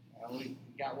 We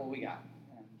got what we got,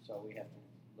 and so we have to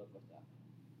live with that.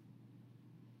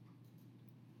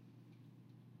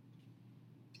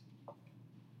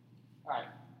 All right.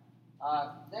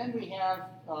 Then we have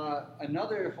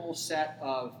another whole set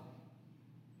of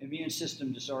immune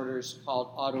system disorders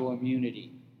called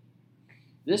autoimmunity.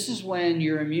 This is when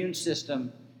your immune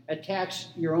system attacks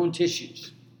your own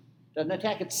tissues. Doesn't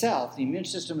attack itself. The immune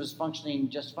system is functioning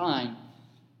just fine,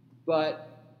 but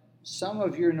some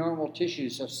of your normal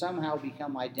tissues have somehow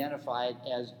become identified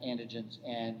as antigens,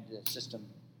 and the system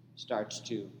starts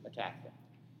to attack them.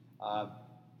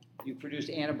 You produce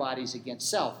antibodies against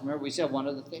self. Remember, we said one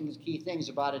of the key things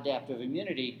about adaptive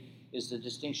immunity is the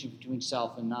distinction between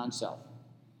self and non-self.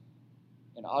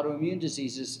 In autoimmune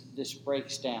diseases, this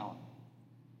breaks down,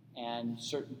 and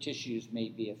certain tissues may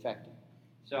be affected.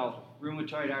 So,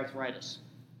 rheumatoid arthritis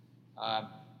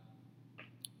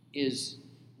is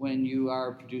when you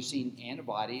are producing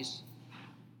antibodies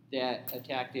that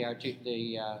attack the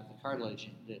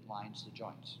cartilage that lines the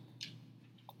joints,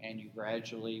 and you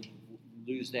gradually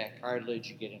lose that cartilage,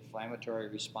 you get inflammatory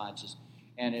responses.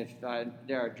 And if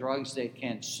there are drugs that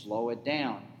can slow it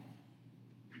down,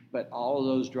 but all of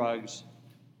those drugs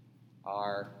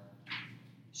are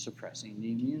suppressing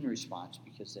the immune response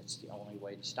because that's the only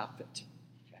way to stop it.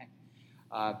 Okay?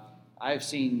 I've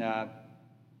seen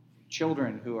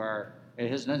children who are, it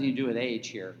has nothing to do with age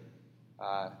here,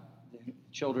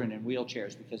 children in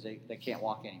wheelchairs because they can't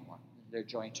walk anymore. Their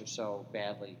joints are so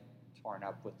badly torn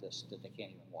up with this that they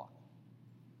can't even walk.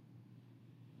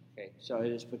 Okay, so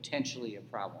it is potentially a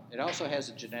problem. It also has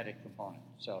a genetic component.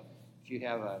 So if you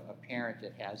have a parent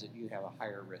that has it, you have a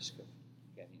higher risk of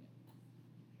getting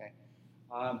it.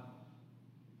 Okay.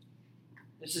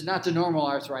 This is not the normal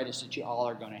arthritis that you all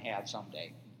are going to have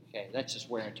someday. Okay, that's just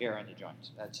wear and tear on the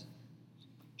joints.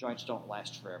 Joints don't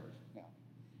last forever. You know,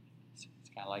 it's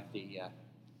kind of like the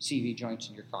CV joints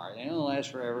in your car. They don't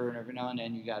last forever, and every now and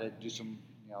then you got to do some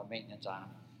maintenance on them.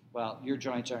 Well, your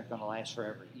joints aren't going to last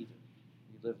forever either.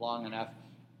 You live long enough,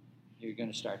 you're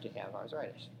going to start to have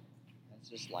arthritis. That's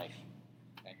just life.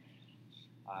 Okay?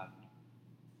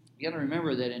 You got to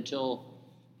remember that until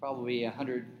probably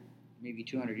 100, maybe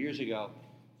 200 years ago,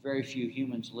 very few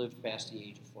humans lived past the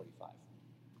age of 45.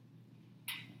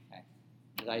 Okay?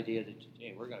 The idea that,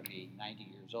 hey, we're going to be 90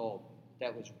 years old,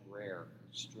 that was rare,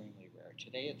 extremely rare.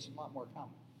 Today, it's a lot more common.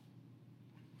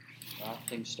 Well,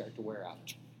 things start to wear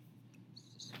out.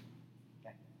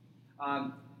 Okay.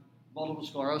 Multiple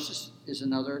sclerosis is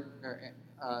another,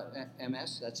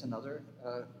 MS, that's another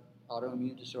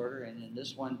autoimmune disorder, and in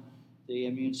this one, the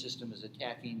immune system is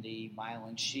attacking the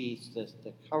myelin sheath,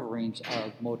 the coverings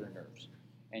of motor nerves,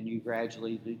 and you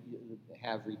gradually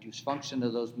have reduced function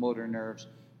of those motor nerves,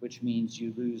 which means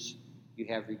you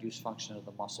have reduced function of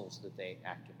the muscles that they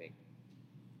activate.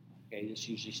 Okay, this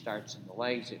usually starts in the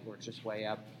legs, it works its way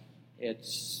up.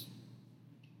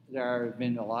 There have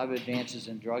been a lot of advances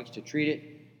in drugs to treat it,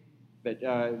 but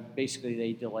basically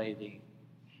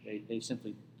they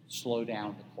simply slow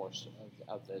down the course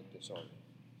of the disorder.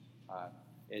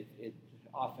 It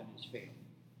often is fatal.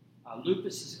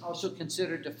 Lupus is also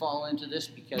considered to fall into this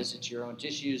because it's your own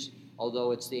tissues,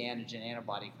 although it's the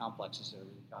antigen-antibody complexes that are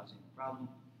really causing the problem.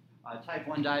 Type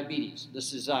 1 diabetes.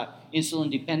 This is insulin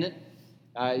dependent.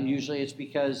 Usually it's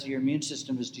because your immune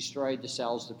system has destroyed the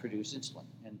cells that produce insulin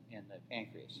in the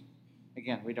pancreas.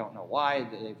 Again, we don't know why.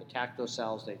 They've attacked those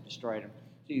cells, they've destroyed them,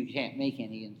 so you can't make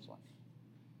any insulin.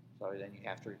 So then you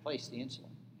have to replace the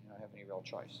insulin. You don't have any real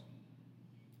choice.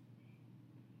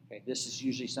 Okay, this is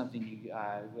usually something you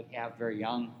would have very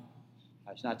young.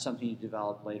 It's not something you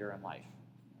develop later in life.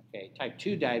 Okay, type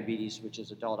 2 diabetes, which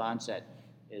is adult onset,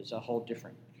 is a whole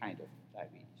different kind of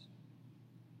diabetes,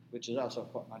 which is also,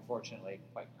 unfortunately,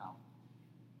 quite common.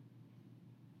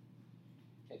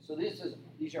 Okay, so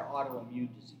these are autoimmune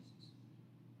diseases.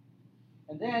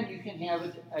 And then you can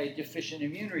have a deficient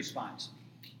immune response.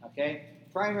 Okay,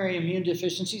 primary immune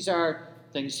deficiencies are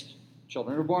things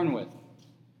children are born with.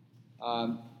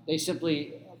 They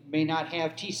simply may not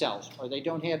have T cells, or they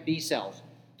don't have B cells,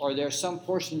 or there's some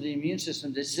portion of the immune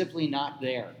system that's simply not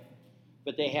there,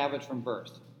 but they have it from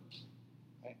birth.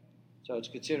 Okay? So it's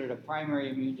considered a primary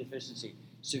immune deficiency.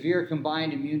 Severe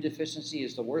combined immune deficiency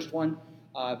is the worst one.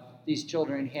 These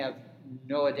children have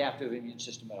no adaptive immune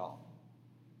system at all.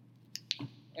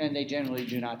 And they generally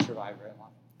do not survive very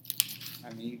long.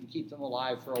 I mean, you can keep them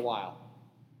alive for a while,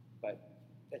 but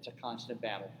it's a constant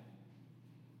battle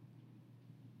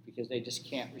because they just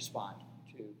can't respond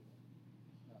to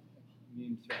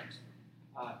immune threats.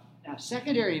 Now,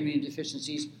 secondary immune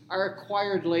deficiencies are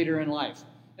acquired later in life.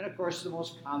 And of course, the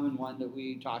most common one that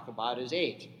we talk about is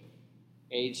AIDS.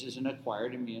 AIDS is an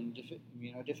acquired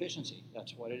immunodeficiency.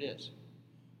 That's what it is.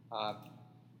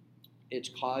 It's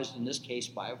caused, in this case,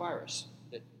 by a virus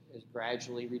that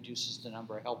gradually reduces the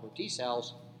number of helper T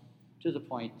cells to the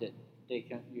point that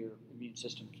your immune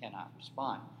system cannot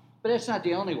respond. But that's not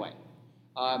the only way.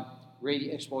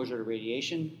 Exposure to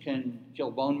radiation can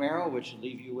kill bone marrow, which will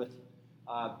leave you with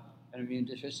an immune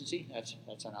deficiency.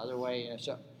 That's another way.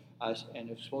 And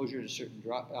exposure to certain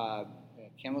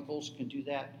chemicals can do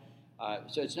that.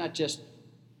 So it's not just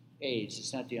AIDS.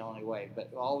 It's not the only way.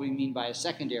 But all we mean by a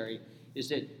secondary is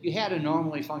that you had a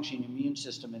normally functioning immune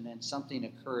system and then something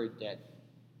occurred that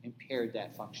impaired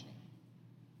that functioning.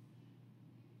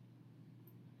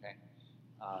 Okay?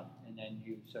 And then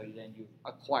you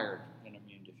acquired an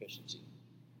immune deficiency.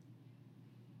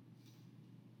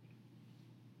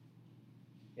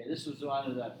 Okay, this was one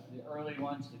of the early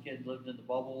ones. The kid lived in the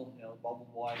bubble, bubble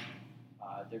boy.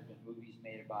 There have been movies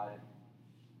made about it.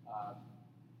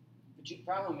 But the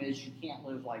problem is you can't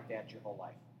live like that your whole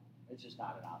life. It's just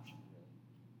not an option,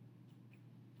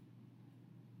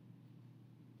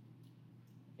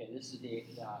 really. Okay, this is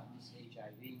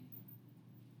HIV.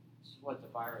 This is what the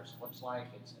virus looks like.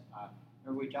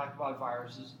 Remember we talked about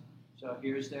viruses. So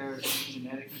here's their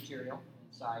genetic material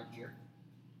inside here.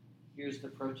 here's the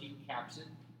protein capsid,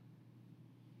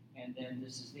 and then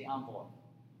this is the envelope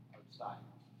outside.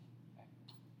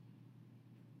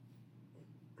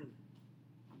 Okay.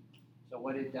 So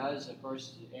what it does, of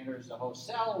course, it enters the host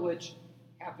cell, which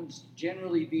happens to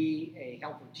generally be a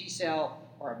helper T cell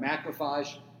or a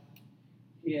macrophage.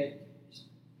 It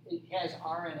has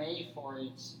RNA for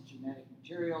its genetic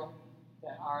material.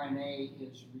 That RNA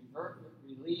is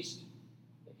released.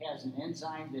 It has an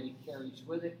enzyme that it carries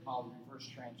with it called reverse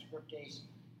transcriptase,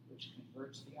 which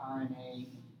converts the RNA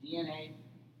into DNA.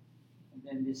 And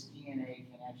then this DNA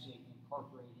can actually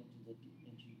incorporate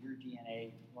into your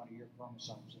DNA, one of your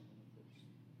chromosomes in the nucleus.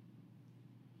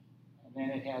 And then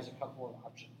it has a couple of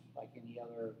options, like any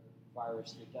other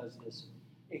virus that does this.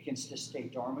 It can just stay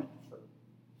dormant for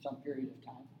some period of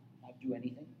time, not do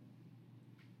anything.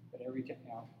 But every time,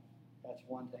 that's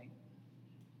one thing.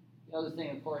 The other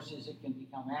thing, of course, is it can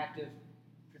become active,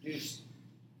 produce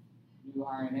new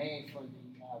RNA for the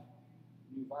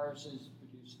new viruses,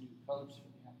 produce new codes for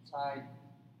the outside,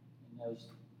 and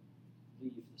those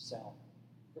leave the cell.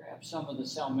 Grab some of the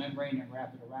cell membrane and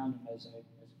wrap it around them as a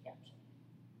capsule.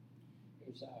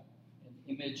 Here's an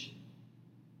image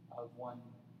of one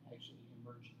actually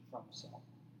emerging from a cell.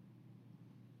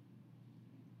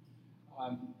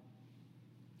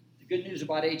 The good news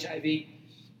about HIV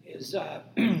is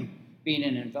being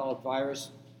an enveloped virus,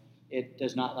 it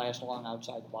does not last long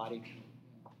outside the body.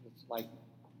 It's like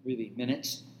really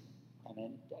minutes, and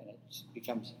then it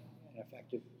becomes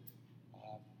ineffective.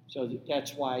 So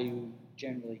that's why you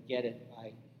generally get it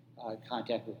by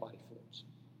contact with body fluids.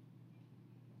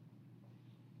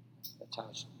 That's how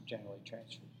it's generally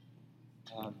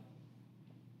transferred.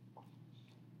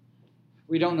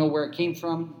 We don't know where it came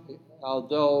from,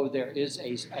 although there is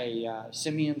a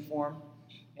simian form,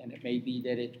 and it may be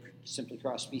that it simply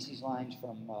crossed species lines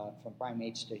from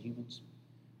primates to humans.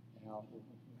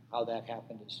 How that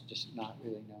happened is just not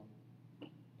really known.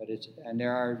 But and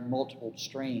there are multiple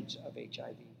strains of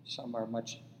HIV. Some are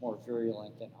much more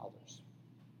virulent than others.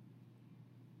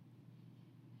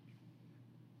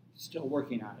 Still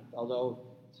working on it, although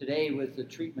today with the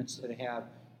treatments that have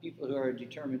people who are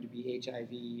determined to be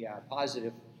HIV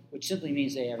positive, which simply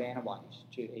means they have antibodies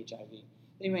to HIV.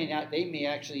 They may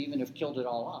actually even have killed it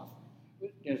all off.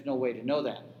 There's no way to know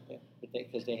that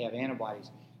because they have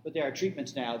antibodies. But there are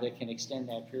treatments now that can extend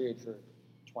that period for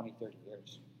 20, 30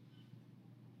 years.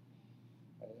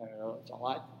 It's a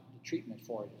lot. The treatment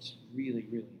for it is really,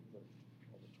 really improved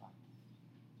over time.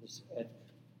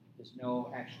 There's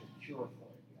no actual cure for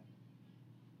it yet.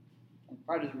 And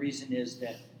part of the reason is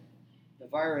that the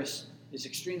virus is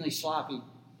extremely sloppy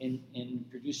in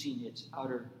producing its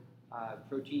outer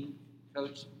protein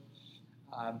coats,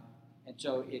 and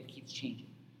so it keeps changing.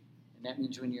 And that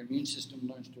means when your immune system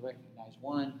learns to recognize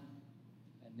one,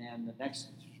 and then the next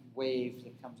wave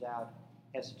that comes out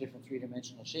has a different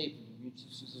three-dimensional shape, and the immune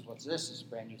system says, what's this? It's a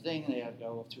brand new thing, and they have to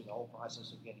go through the whole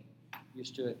process of getting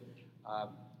used to it.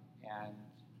 And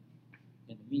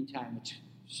in the meantime, it's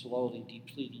slowly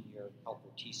depleting your helper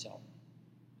T cell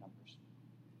numbers.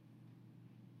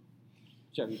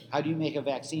 So how do you make a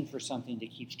vaccine for something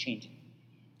that keeps changing?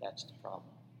 That's the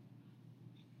problem.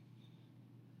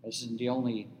 This isn't the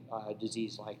only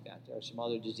disease like that. There are some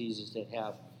other diseases that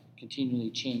have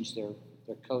continually changed their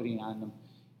coding on them,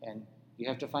 and you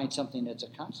have to find something that's a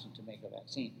constant to make a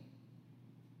vaccine,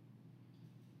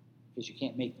 because you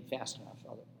can't make them fast enough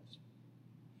otherwise.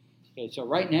 Okay, so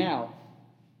right now,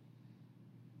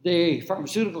 the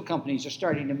pharmaceutical companies are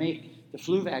starting to make the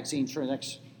flu vaccines for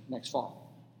next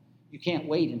fall. You can't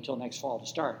wait until next fall to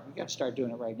start. You've got to start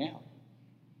doing it right now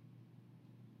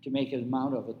to make an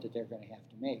amount of it that they're going to have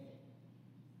to make.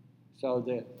 So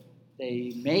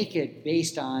they make it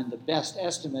based on the best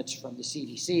estimates from the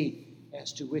CDC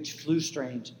as to which flu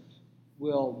strains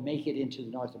will make it into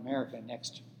North America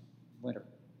next winter.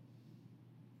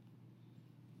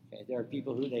 Okay, there are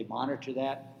people who they monitor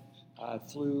that.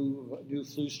 New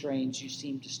flu strains you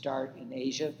seem to start in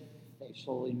Asia. They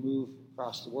slowly move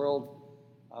across the world,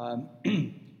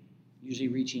 usually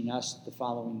reaching us the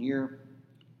following year,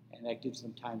 and that gives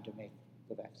them time to make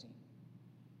the vaccine.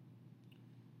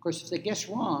 Of course, if they guess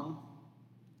wrong,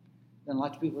 then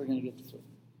lots of people are going to get the flu.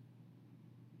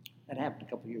 That happened a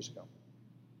couple years ago.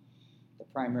 The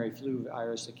primary flu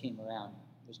virus that came around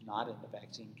was not in the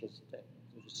vaccine because it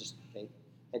was just they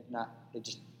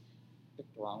just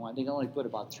picked the wrong one. They only put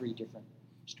about 3 different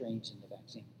strains in the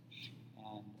vaccine,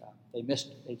 and they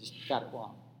just got it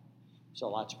wrong. So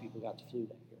lots of people got the flu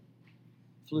that year.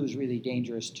 Flu is really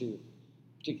dangerous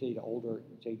particularly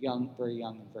to young, very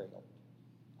young and very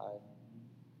old.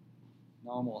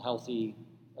 Normal, healthy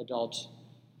adults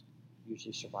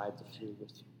usually survive the flu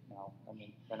with I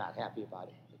mean, they're not happy about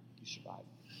it, but you survive.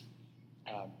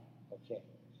 Okay.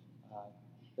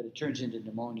 But it turns into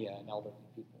pneumonia in elderly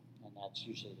people, and that's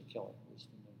usually the killer, is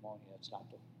the pneumonia. It's not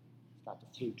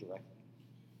the flu directly.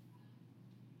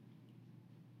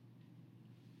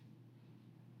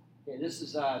 Okay, this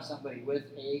is somebody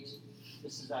with AIDS.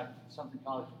 This is something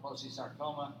called Kaposi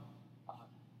sarcoma.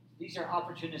 These are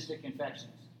opportunistic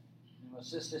infections.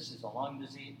 Pneumocystis is a lung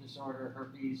disease disorder.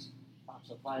 Herpes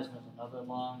toxoplasma is another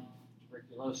lung.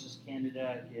 Tuberculosis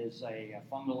candida is a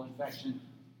fungal infection.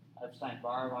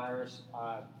 Epstein-Barr virus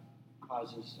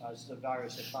causes the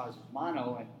virus that causes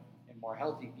mono in more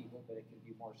healthy people, but it can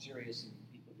be more serious in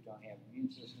people who don't have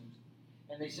immune systems.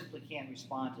 And they simply can't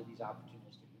respond to these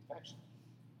opportunistic infections.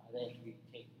 They have to be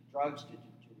taking drugs to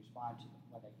respond to them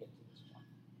when they get to this point.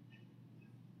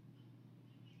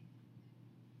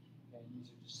 And these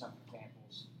are just some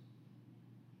examples.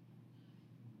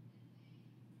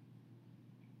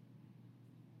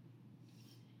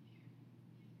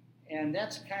 And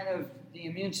that's kind of the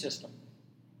immune system.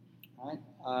 Right?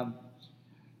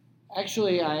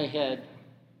 Actually, I had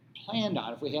planned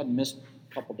on, if we hadn't missed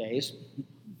a couple days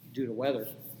due to weather,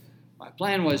 my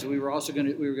plan was we were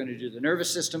going to do the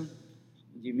nervous system,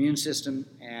 the immune system,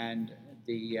 and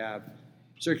the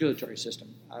circulatory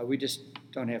system. We just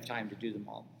don't have time to do them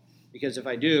all, because if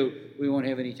I do, we won't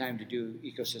have any time to do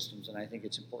ecosystems, and I think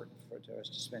it's important for us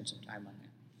to spend some time on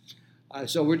that.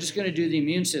 So we're just going to do the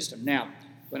immune system. Now,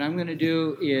 what I'm going to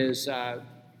do is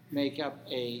make up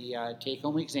a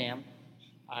take-home exam.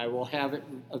 I will have it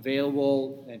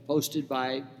available and posted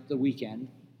by the weekend.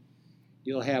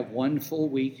 You'll have 1 full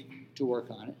week to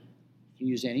work on it. You can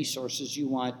use any sources you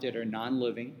want that are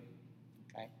non-living.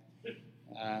 Okay,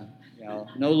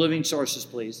 no living sources,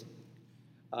 please.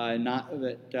 I mean,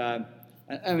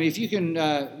 if you can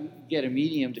get a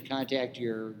medium to contact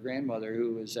your grandmother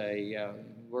who was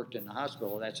worked in the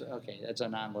hospital, that's okay. That's a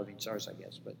non-living source, I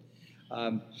guess. But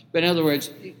in other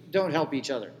words, don't help each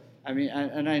other. I mean,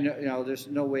 and I know, there's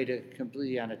no way to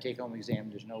completely on a take-home exam.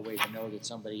 There's no way to know that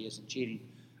somebody isn't cheating.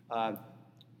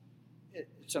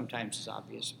 Sometimes it's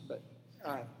obvious, but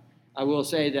I will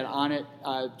say that on it,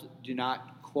 do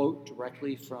not quote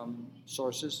directly from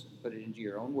sources. Put it into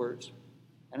your own words,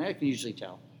 and I can usually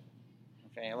tell.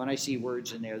 Okay, when I see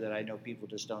words in there that I know people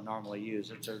just don't normally use,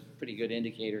 it's a pretty good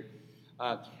indicator.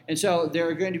 And so there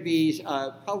are going to be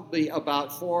probably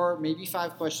about 4, maybe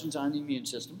 5 questions on the immune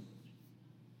system.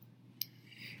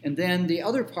 And then the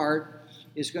other part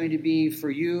is going to be for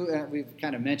you, we've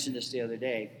kind of mentioned this the other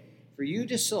day, for you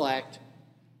to select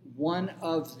one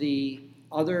of the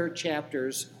other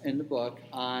chapters in the book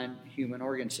on human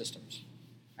organ systems.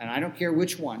 And I don't care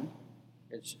which one,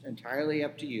 it's entirely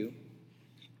up to you.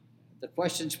 The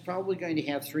question's probably going to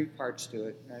have 3 parts to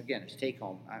it. Again, it's take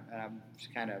home.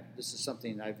 This is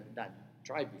something I've not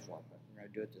tried before, but we're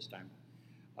going to do it this time.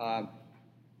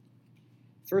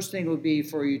 First thing would be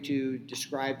for you to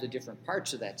describe the different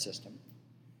parts of that system.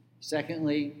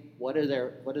 Secondly, what do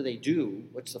they do?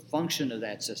 What's the function of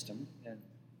that system? And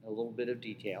a little bit of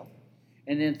detail.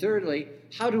 And then thirdly,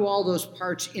 how do all those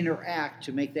parts interact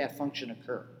to make that function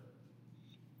occur?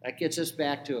 That gets us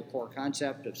back to a core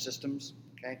concept of systems,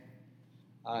 okay?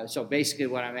 So basically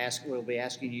what we'll be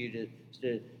asking you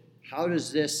to how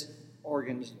does this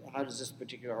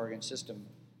particular organ system,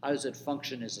 how does it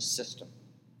function as a system?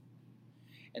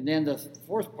 And then the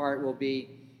 4th part will be,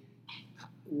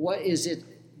 what,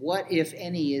 if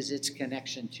any, is its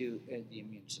connection to the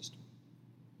immune system?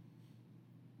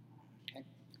 Okay.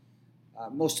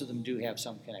 Most of them do have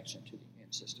some connection to the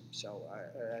immune system, so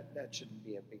that shouldn't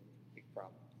be a big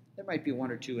problem. There might be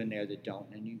 1 or 2 in there that don't,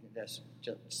 and you can just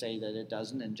say that it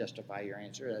doesn't and justify your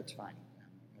answer. That's fine. I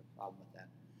don't have a problem with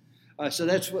that. So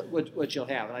that's what you'll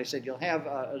have. And I said you'll have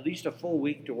at least a full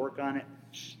week to work on it.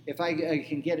 If I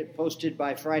can get it posted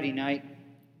by Friday night,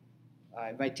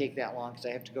 it might take that long because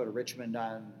I have to go to Richmond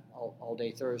on all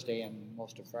day Thursday and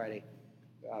most of Friday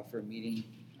for a meeting.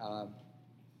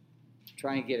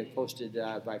 Try and get it posted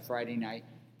by Friday night.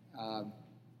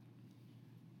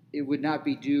 It would not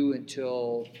be due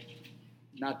until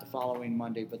not the following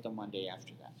Monday, but the Monday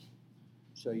after that.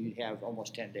 So you'd have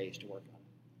almost 10 days to work on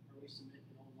it. Are we submitting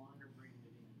it online or bringing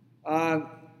it in?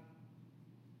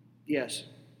 Yes,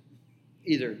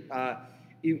 either.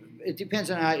 It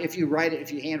depends on if you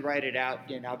hand write it out,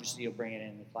 then obviously you'll bring it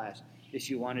in the class. If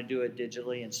you want to do it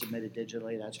digitally and submit it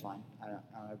digitally, that's fine. I don't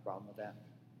have a problem with that.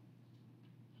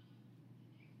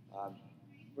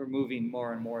 We're moving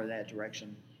more and more in that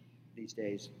direction these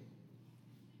days.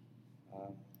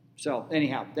 So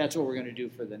anyhow, that's what we're going to do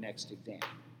for the next exam.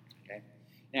 Okay.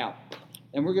 Now,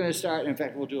 And we're going to start, in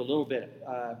fact, we'll do a little bit.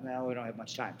 Now we don't have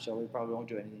much time, so we probably won't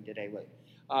do anything today with it.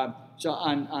 So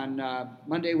on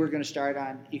Monday, we're going to start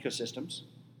on ecosystems,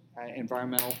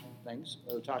 environmental things.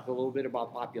 We'll talk a little bit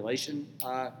about population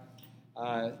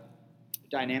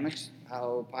dynamics,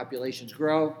 how populations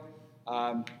grow,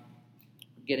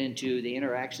 get into the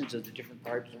interactions of the different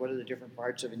parts. What are the different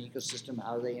parts of an ecosystem?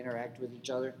 How do they interact with each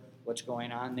other? What's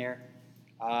going on there?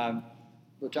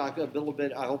 We'll talk a little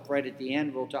bit, I hope right at the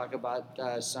end, we'll talk about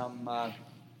some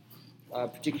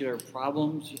particular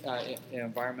problems,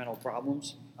 environmental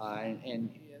problems, and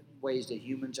ways that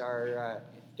humans are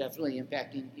definitely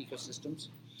impacting ecosystems.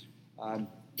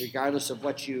 Regardless of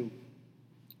what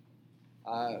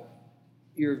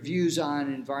your views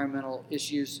on environmental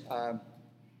issues,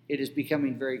 it is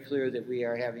becoming very clear that we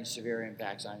are having severe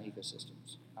impacts on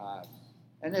ecosystems.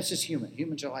 And that's just human.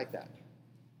 Humans are like that.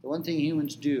 The one thing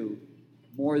humans do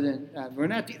more than, we're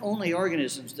not the only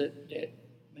organisms that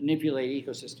manipulate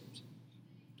ecosystems.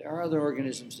 There are other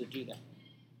organisms that do that.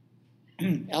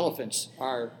 Elephants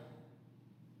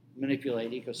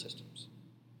manipulate ecosystems.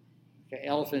 Okay,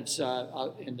 elephants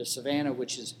out in the savanna,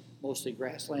 which is mostly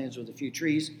grasslands with a few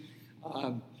trees.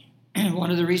 One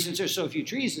of the reasons there's so few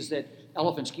trees is that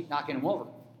elephants keep knocking them over.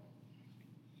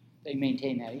 They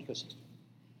maintain that ecosystem.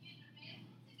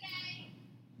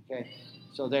 Okay,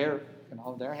 so they're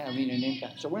having an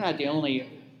impact. So we're not the only.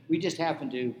 We just happen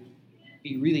to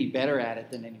be really better at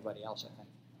it than anybody else, I think.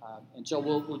 And so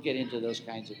we'll get into those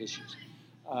kinds of issues.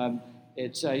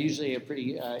 It's usually a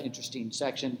pretty interesting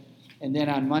section. And then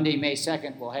on Monday, May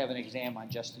 2nd, we'll have an exam on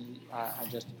just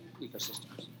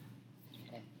ecosystems.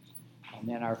 Okay. And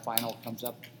then our final comes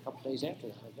up a couple days after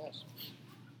that, I guess.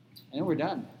 And then we're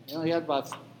done. You only have about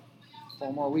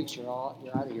 4 more weeks. You're out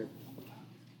of here.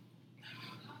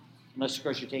 Unless, of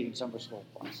course, you're taking summer school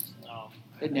classes. No.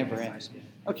 It never ends.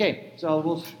 Okay, so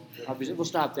we'll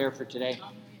stop there for today,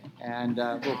 and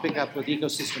we'll pick up with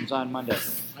ecosystems on Monday.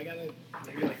 I gotta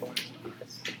maybe like one.